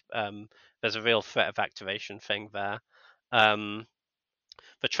scary. There's a real threat of activation thing there.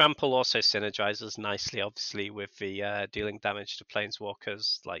 The trample also synergizes nicely, obviously, with the dealing damage to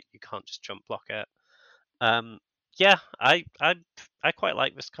planeswalkers. Like, you can't just jump block it. Yeah, I quite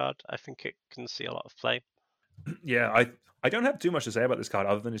like this card. I think it can see a lot of play. Yeah, I don't have too much to say about this card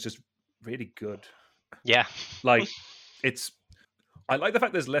other than it's just really good. Yeah, Like, I like the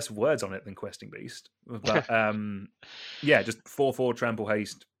fact there's less words on it than Questing Beast, but yeah, just 4/4 trample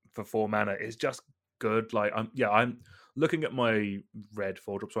haste for 4 mana is just good. Like, I'm looking at my red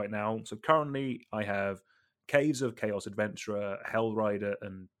 4-drops right now. So currently, I have Caves of Chaos Adventurer, Hellrider,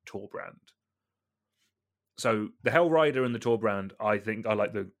 and Torbrand. So the Hellrider and the Torbrand, I think I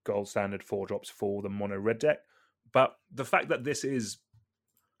like the gold standard 4-drops for the mono red deck. But the fact that this is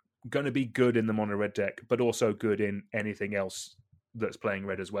going to be good in the mono red deck, but also good in anything else that's playing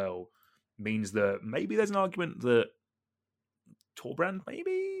red as well, means that maybe there's an argument that Torbrand,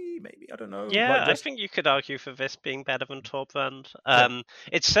 maybe I don't know. yeah, Like, I think you could argue for this being better than Torbrand.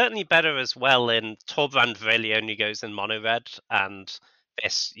 It's certainly better as well. In Torbrand really only goes in mono red, and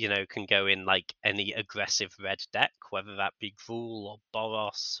this, can go in like any aggressive red deck, whether that be Gruul or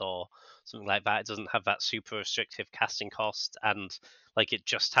Boros or something like that. It doesn't have that super restrictive casting cost, and like it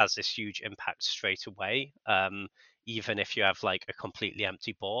just has this huge impact straight away. Even if you have like a completely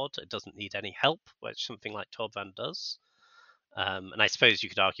empty board, it doesn't need any help, which something like Torbrand does. And I suppose you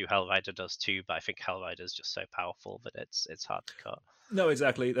could argue Hellrider does too, but I think Hellrider is just so powerful that it's hard to cut. No,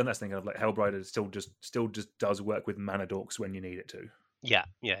 exactly, and that's the thing of like Hellrider still just does work with mana dorks when you need it to. Yeah.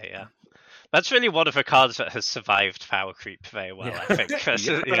 That's really one of the cards that has survived power creep very well, I think.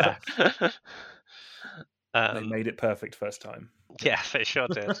 Yeah. They made it perfect first time. Yeah, they sure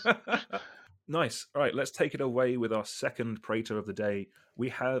did. Nice. All right, let's take it away with our second Praetor of the day. We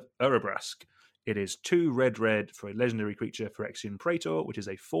have Urabrask. It is 2 red for a legendary creature Phyrexian Praetor, which is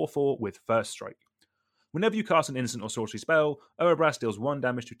a 4/4 with first strike. Whenever you cast an instant or sorcery spell, Urabrask deals 1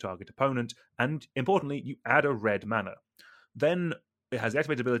 damage to target opponent, and importantly, you add a red mana. Then it has the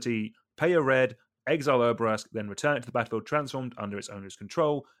activated ability, pay a red, exile Urabrask, then return it to the battlefield transformed under its owner's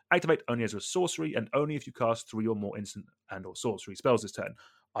control, activate only as a sorcery, and only if you cast 3 or more instant and or sorcery spells this turn.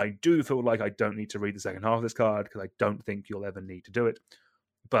 I do feel like I don't need to read the second half of this card, because I don't think you'll ever need to do it.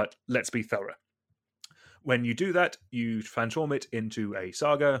 But let's be thorough. When you do that, you transform it into a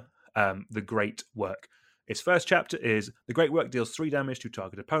saga, the Great Work. Its first chapter is, the Great Work deals 3 damage to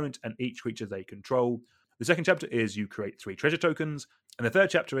target opponent and each creature they control. The second chapter is, you create 3 treasure tokens. And the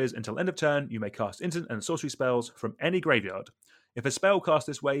third chapter is, until end of turn, you may cast instant and sorcery spells from any graveyard. If a spell cast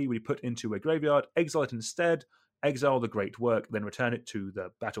this way we put into a graveyard, exile it instead, exile the Great Work, then return it to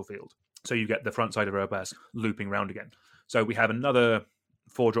the battlefield. So you get the front side of Urabrask looping round again. So we have another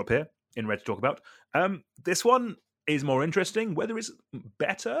 4-drop here in red to talk about. This one is more interesting. Whether it's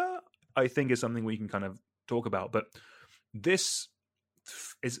better, I think, is something we can kind of talk about. But this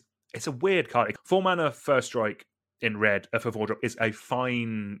it's a weird card. 4 mana first strike in red for 4-drop is a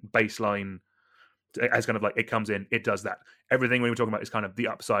fine baseline. As kind of like, it comes in, it does that. Everything we were talking about is kind of the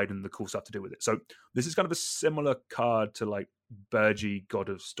upside and the cool stuff to do with it. So this is kind of a similar card to like Burgi, God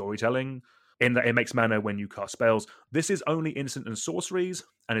of Storytelling, in that it makes mana when you cast spells. This is only instant and sorceries,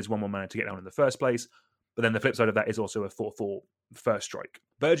 and is 1 more mana to get down in the first place. But then the flip side of that is also a 4/4 first strike.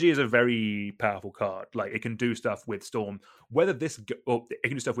 Burgi is a very powerful card. Like, it can do stuff with Storm. Whether this, or it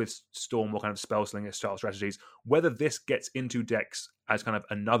can do stuff with Storm or kind of spell slinger style strategies. Whether this gets into decks as kind of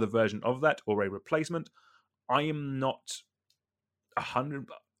another version of that or a replacement, I am not 100.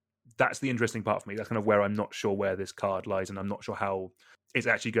 That's the interesting part for me. That's kind of where I'm not sure where this card lies, and I'm not sure how it's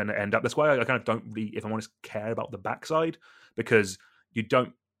actually going to end up. That's why I kind of don't really, if I'm honest, care about the backside, because you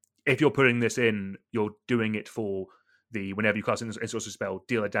don't. If you're putting this in, you're doing it for the, whenever you cast an sorcery spell,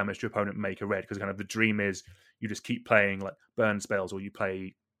 deal a damage to your opponent, make a red, because kind of the dream is you just keep playing like burn spells, or you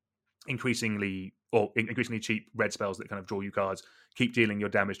play increasingly cheap red spells that kind of draw you cards, keep dealing your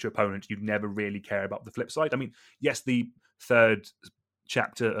damage to your opponent. You never really care about the flip side. I mean, yes, the third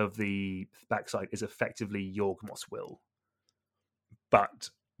chapter of the backside is effectively Yawgmoth's Will, but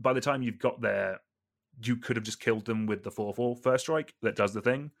by the time you've got there, you could have just killed them with the 4/4 first strike that does the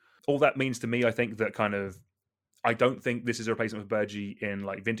thing. All that means to me, I think that kind of, I don't think this is a replacement for Burgi in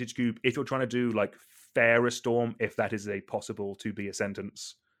like Vintage Cube. If you're trying to do like Fairer Storm, if that is a possible to be a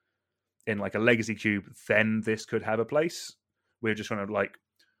sentence in like a Legacy Cube, then this could have a place. We're just trying to like,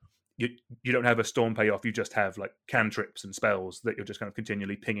 you don't have a Storm payoff, you just have like cantrips and spells that you're just kind of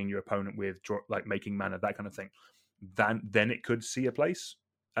continually pinging your opponent with, like making mana, that kind of thing. Then it could see a place.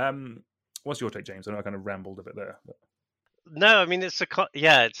 What's your take, James? I know I kind of rambled a bit there. No, I mean, it's a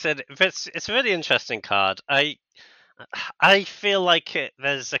really interesting card. I I feel like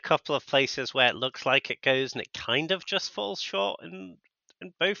there's a couple of places where it looks like it goes, and it kind of just falls short in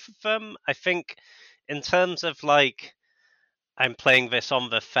both of them. I think in terms of like I'm playing this on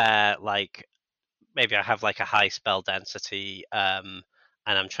the fair, like maybe I have like a high spell density, and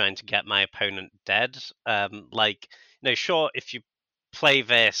I'm trying to get my opponent dead. Like, sure, if you play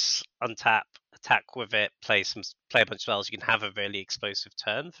this, untap, attack with it, play a bunch of spells, you can have a really explosive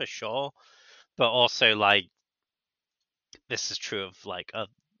turn for sure. But also, like, this is true of like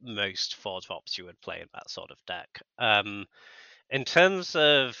most 4 drops you would play in that sort of deck. In terms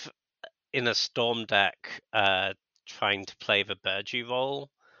of in a storm deck, trying to play the Burgee role,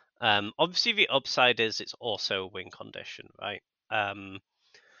 obviously the upside is it's also a win condition, right?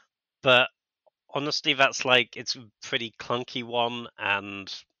 But honestly, that's like it's a pretty clunky one,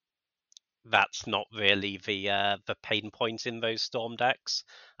 and that's not really the pain point in those storm decks.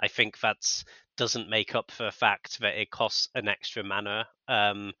 I think that's doesn't make up for the fact that it costs an extra mana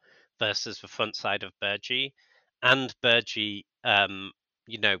versus the front side of Burgee. And Burgee,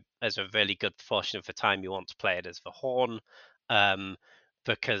 as a really good portion of the time you want to play it as the Horn,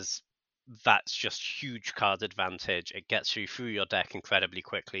 because that's just huge card advantage. It gets you through your deck incredibly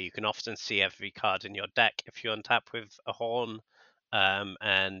quickly. You can often see every card in your deck if you untap with a Horn,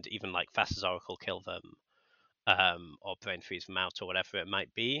 and even like Fast as Oracle kill them, or Brain Freeze them out, or whatever it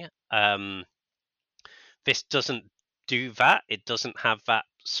might be. This doesn't do that. It doesn't have that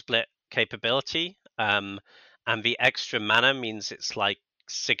split capability, and the extra mana means it's like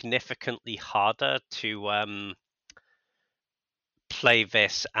significantly harder to play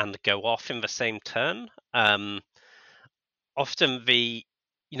this and go off in the same turn. Often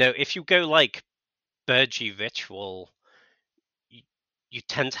if you go like Burgee Ritual, you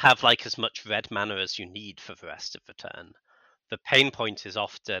tend to have like as much red mana as you need for the rest of the turn. The pain point is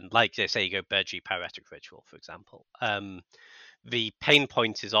often, like they say, you go Burgee Pyretic Ritual, for example. The pain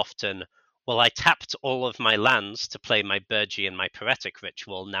point is often, well, I tapped all of my lands to play my Burgee and my Pyretic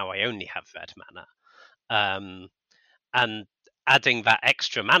Ritual. Now I only have red mana. And adding that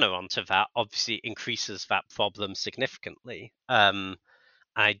extra mana onto that obviously increases that problem significantly.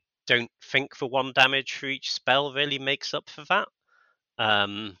 I don't think the 1 damage for each spell really makes up for that.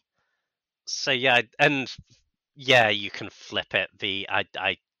 So yeah, and yeah, you can flip it.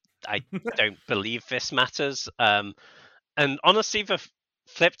 I don't believe this matters. And honestly, the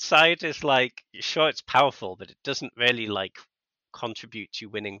flipped side is like, sure, it's powerful, but it doesn't really like contribute to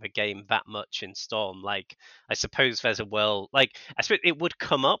winning the game that much in Storm. Like, I suppose there's a world, like, I suppose it would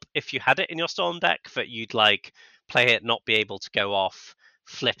come up if you had it in your Storm deck that you'd like play it, not be able to go off,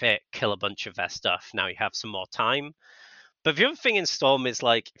 flip it, kill a bunch of their stuff. Now you have some more time. But the other thing in Storm is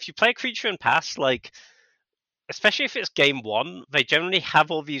like, if you play a creature and pass, like, especially if it's game 1, they generally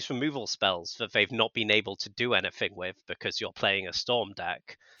have all these removal spells that they've not been able to do anything with because you're playing a Storm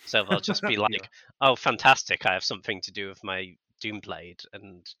deck. So they'll just be like, oh, fantastic, I have something to do with my Doomblade,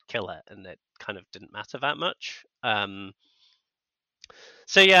 and kill it, and it kind of didn't matter that much.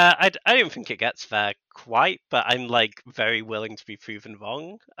 So yeah, I don't think it gets there quite, but I'm like very willing to be proven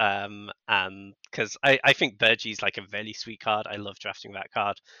wrong. And because I think Burgee's like a really sweet card. I love drafting that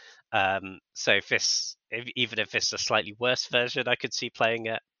card. So even if it's a slightly worse version, I could see playing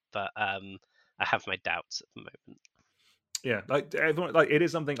it, but I have my doubts at the moment. Yeah, like everyone, like it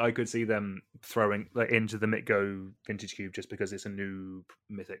is something I could see them throwing like into the Mitgo Vintage Cube just because it's a new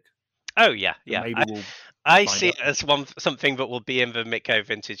mythic. Oh yeah, yeah. Maybe I see it as something that will be in the Mitgo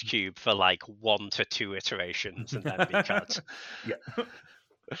Vintage Cube for like 1 to 2 iterations and then be cut. Yeah.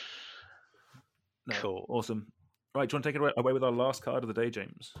 No, cool. Awesome. Right, do you want to take it away with our last card of the day,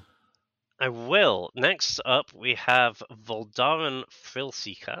 James? I will. Next up, we have Voldaren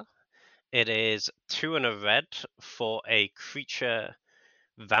Thrillseeker. It is 2 and a red for a creature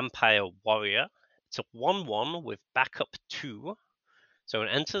vampire warrior. It's a 1/1 with backup 2. So when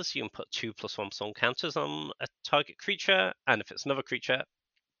it enters, you can put 2+1/+1 counters on a target creature, and if it's another creature,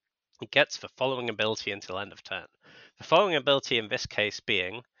 it gets the following ability until end of turn. The following ability in this case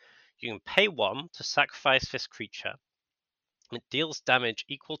being, you can pay 1 to sacrifice this creature. It deals damage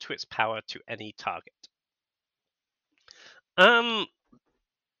equal to its power to any target.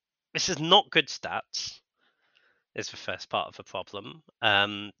 This is not good stats, is the first part of the problem.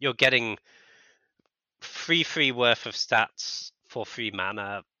 You're getting 3/3 worth of stats for 3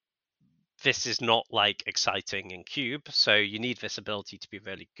 mana. This is not like exciting in Cube, so you need this ability to be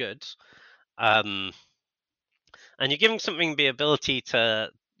really good. And you're giving something the ability to,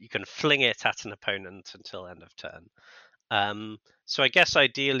 you can fling it at an opponent until end of turn. So I guess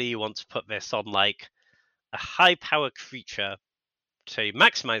ideally you want to put this on like a high power creature to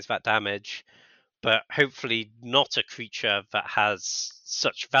maximize that damage, but hopefully not a creature that has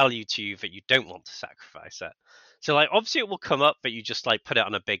such value to you that you don't want to sacrifice it. So like obviously it will come up that you just like put it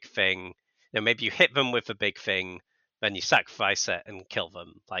on a big thing. Maybe you hit them with a big thing, then you sacrifice it and kill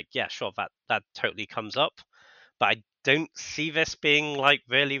them. Like, yeah, sure, that totally comes up. But I don't see this being like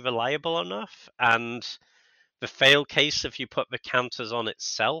really reliable enough. And the fail case, if you put the counters on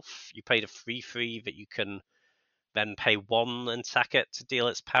itself, you paid a 3/3 that you can then pay 1 and sack it to deal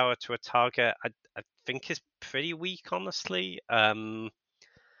its power to a target. I think is pretty weak, honestly.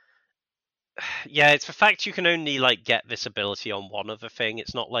 Yeah, it's the fact you can only like get this ability on one other thing.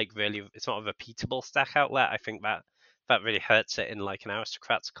 It's not like really, it's not a repeatable stack outlet. I think that really hurts it in like an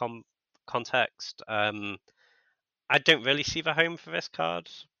aristocrats context. I don't really see the home for this card,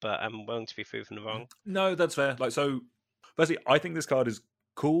 but I'm willing to be proven wrong. No, that's fair. Like, so firstly, I think this card is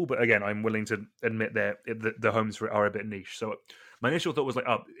cool, but again, I'm willing to admit that the homes for it are a bit niche. So my initial thought was like,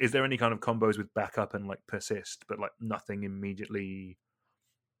 oh, is there any kind of combos with backup and like persist? But like nothing immediately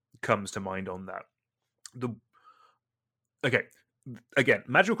comes to mind on that. Okay, again,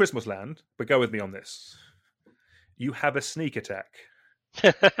 Magical Christmas Land, but go with me on this. You have a sneak attack,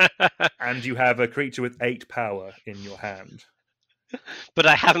 and you have a creature with 8 power in your hand. But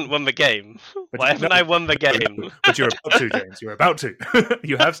I haven't won the game. Why haven't I won the game? But you're about to, James. You're about to.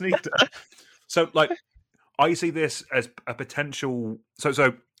 You have sneaked. So, like, I see this as a potential.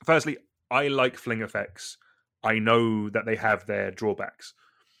 So, firstly, I like fling effects. I know that they have their drawbacks.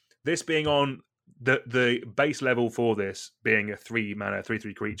 This being on the base level for this being a 3-mana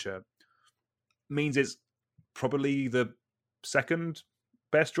 3/3 creature means it's probably the second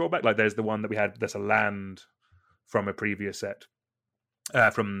best drawback. Like, there's the one that we had. That's a land from a previous set.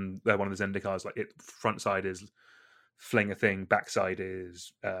 From one of the Zendikars, like it front side is fling a thing, back side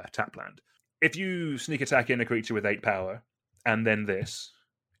is tap land. If you sneak attack in a creature with 8 power, and then this,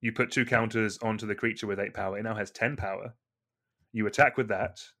 you put 2 counters onto the creature with 8 power. It now has 10 power. You attack with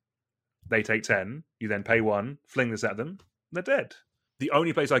that. They take 10. You then pay 1, fling this at them. They're dead. The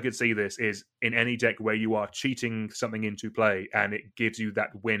only place I could see this is in any deck where you are cheating something into play, and it gives you that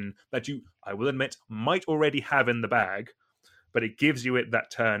win that you, I will admit, might already have in the bag, but it gives you it that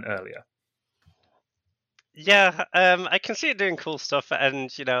turn earlier. Yeah, I can see it doing cool stuff,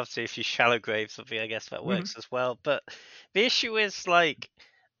 and obviously if you shallow grave something, I guess that works as well. But the issue is, like,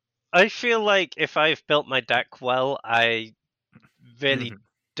 I feel like if I've built my deck well, I really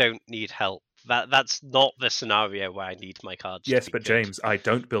don't need help. That's not the scenario where I need my cards. Yes, to be but good. James, I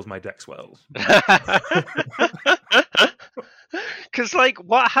don't build my decks well. Because, like,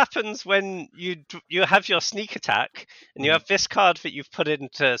 what happens when you have your sneak attack and you have this card that you've put in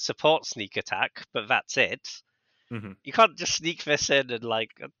to support sneak attack, but that's it? You can't just sneak this in and,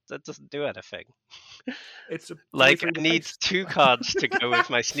 like, that doesn't do anything. It's like, I need 2 cards to go with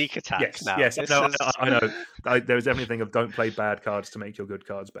my sneak attack now. Yes, no, I know. There's definitely a thing of don't play bad cards to make your good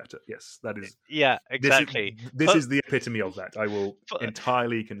cards better. Yes, that is. Yeah, exactly. This is the epitome of that. I will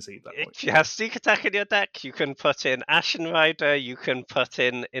entirely concede that point. If you have sneak attack in your deck, you can put in Ashen Rider, you can put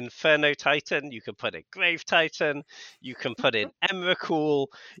in Inferno Titan, you can put in Grave Titan, you can put in Emrakul.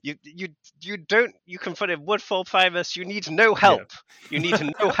 You can put in Woodfall Primus. You need no help. Yeah. You need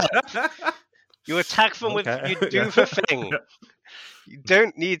no help. You attack them with, you do the thing. You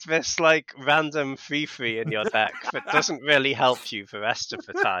don't need this, like, random 3/3 in your deck that doesn't really help you the rest of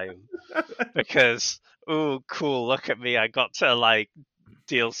the time. Because, oh, cool, look at me, I got to, like,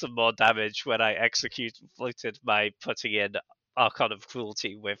 deal some more damage when I executed my putting in Archon of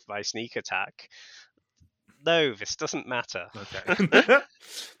Cruelty with my sneak attack. No, this doesn't matter. Okay.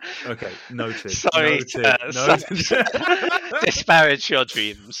 Okay, noted. Sorry to disparage your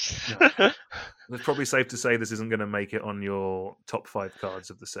dreams. No. It's probably safe to say this isn't going to make it on your top 5 cards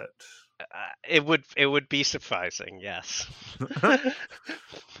of the set. It would be surprising, yes.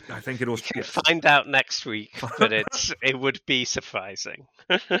 I think it will. Find out next week, but it would be surprising.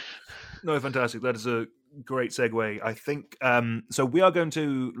 No, fantastic. That is a great segue. I think so. We are going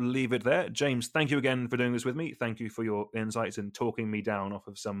to leave it there. James, thank you again for doing this with me. Thank you for your insights and talking me down off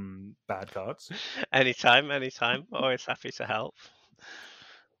of some bad cards. Anytime. Always happy to help.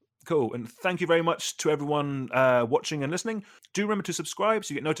 Cool, and thank you very much to everyone watching and listening. Do remember to subscribe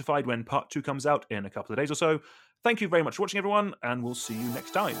so you get notified when part 2 comes out in a couple of days or so. Thank you very much for watching, everyone, and we'll see you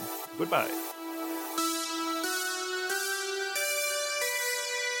next time. Goodbye.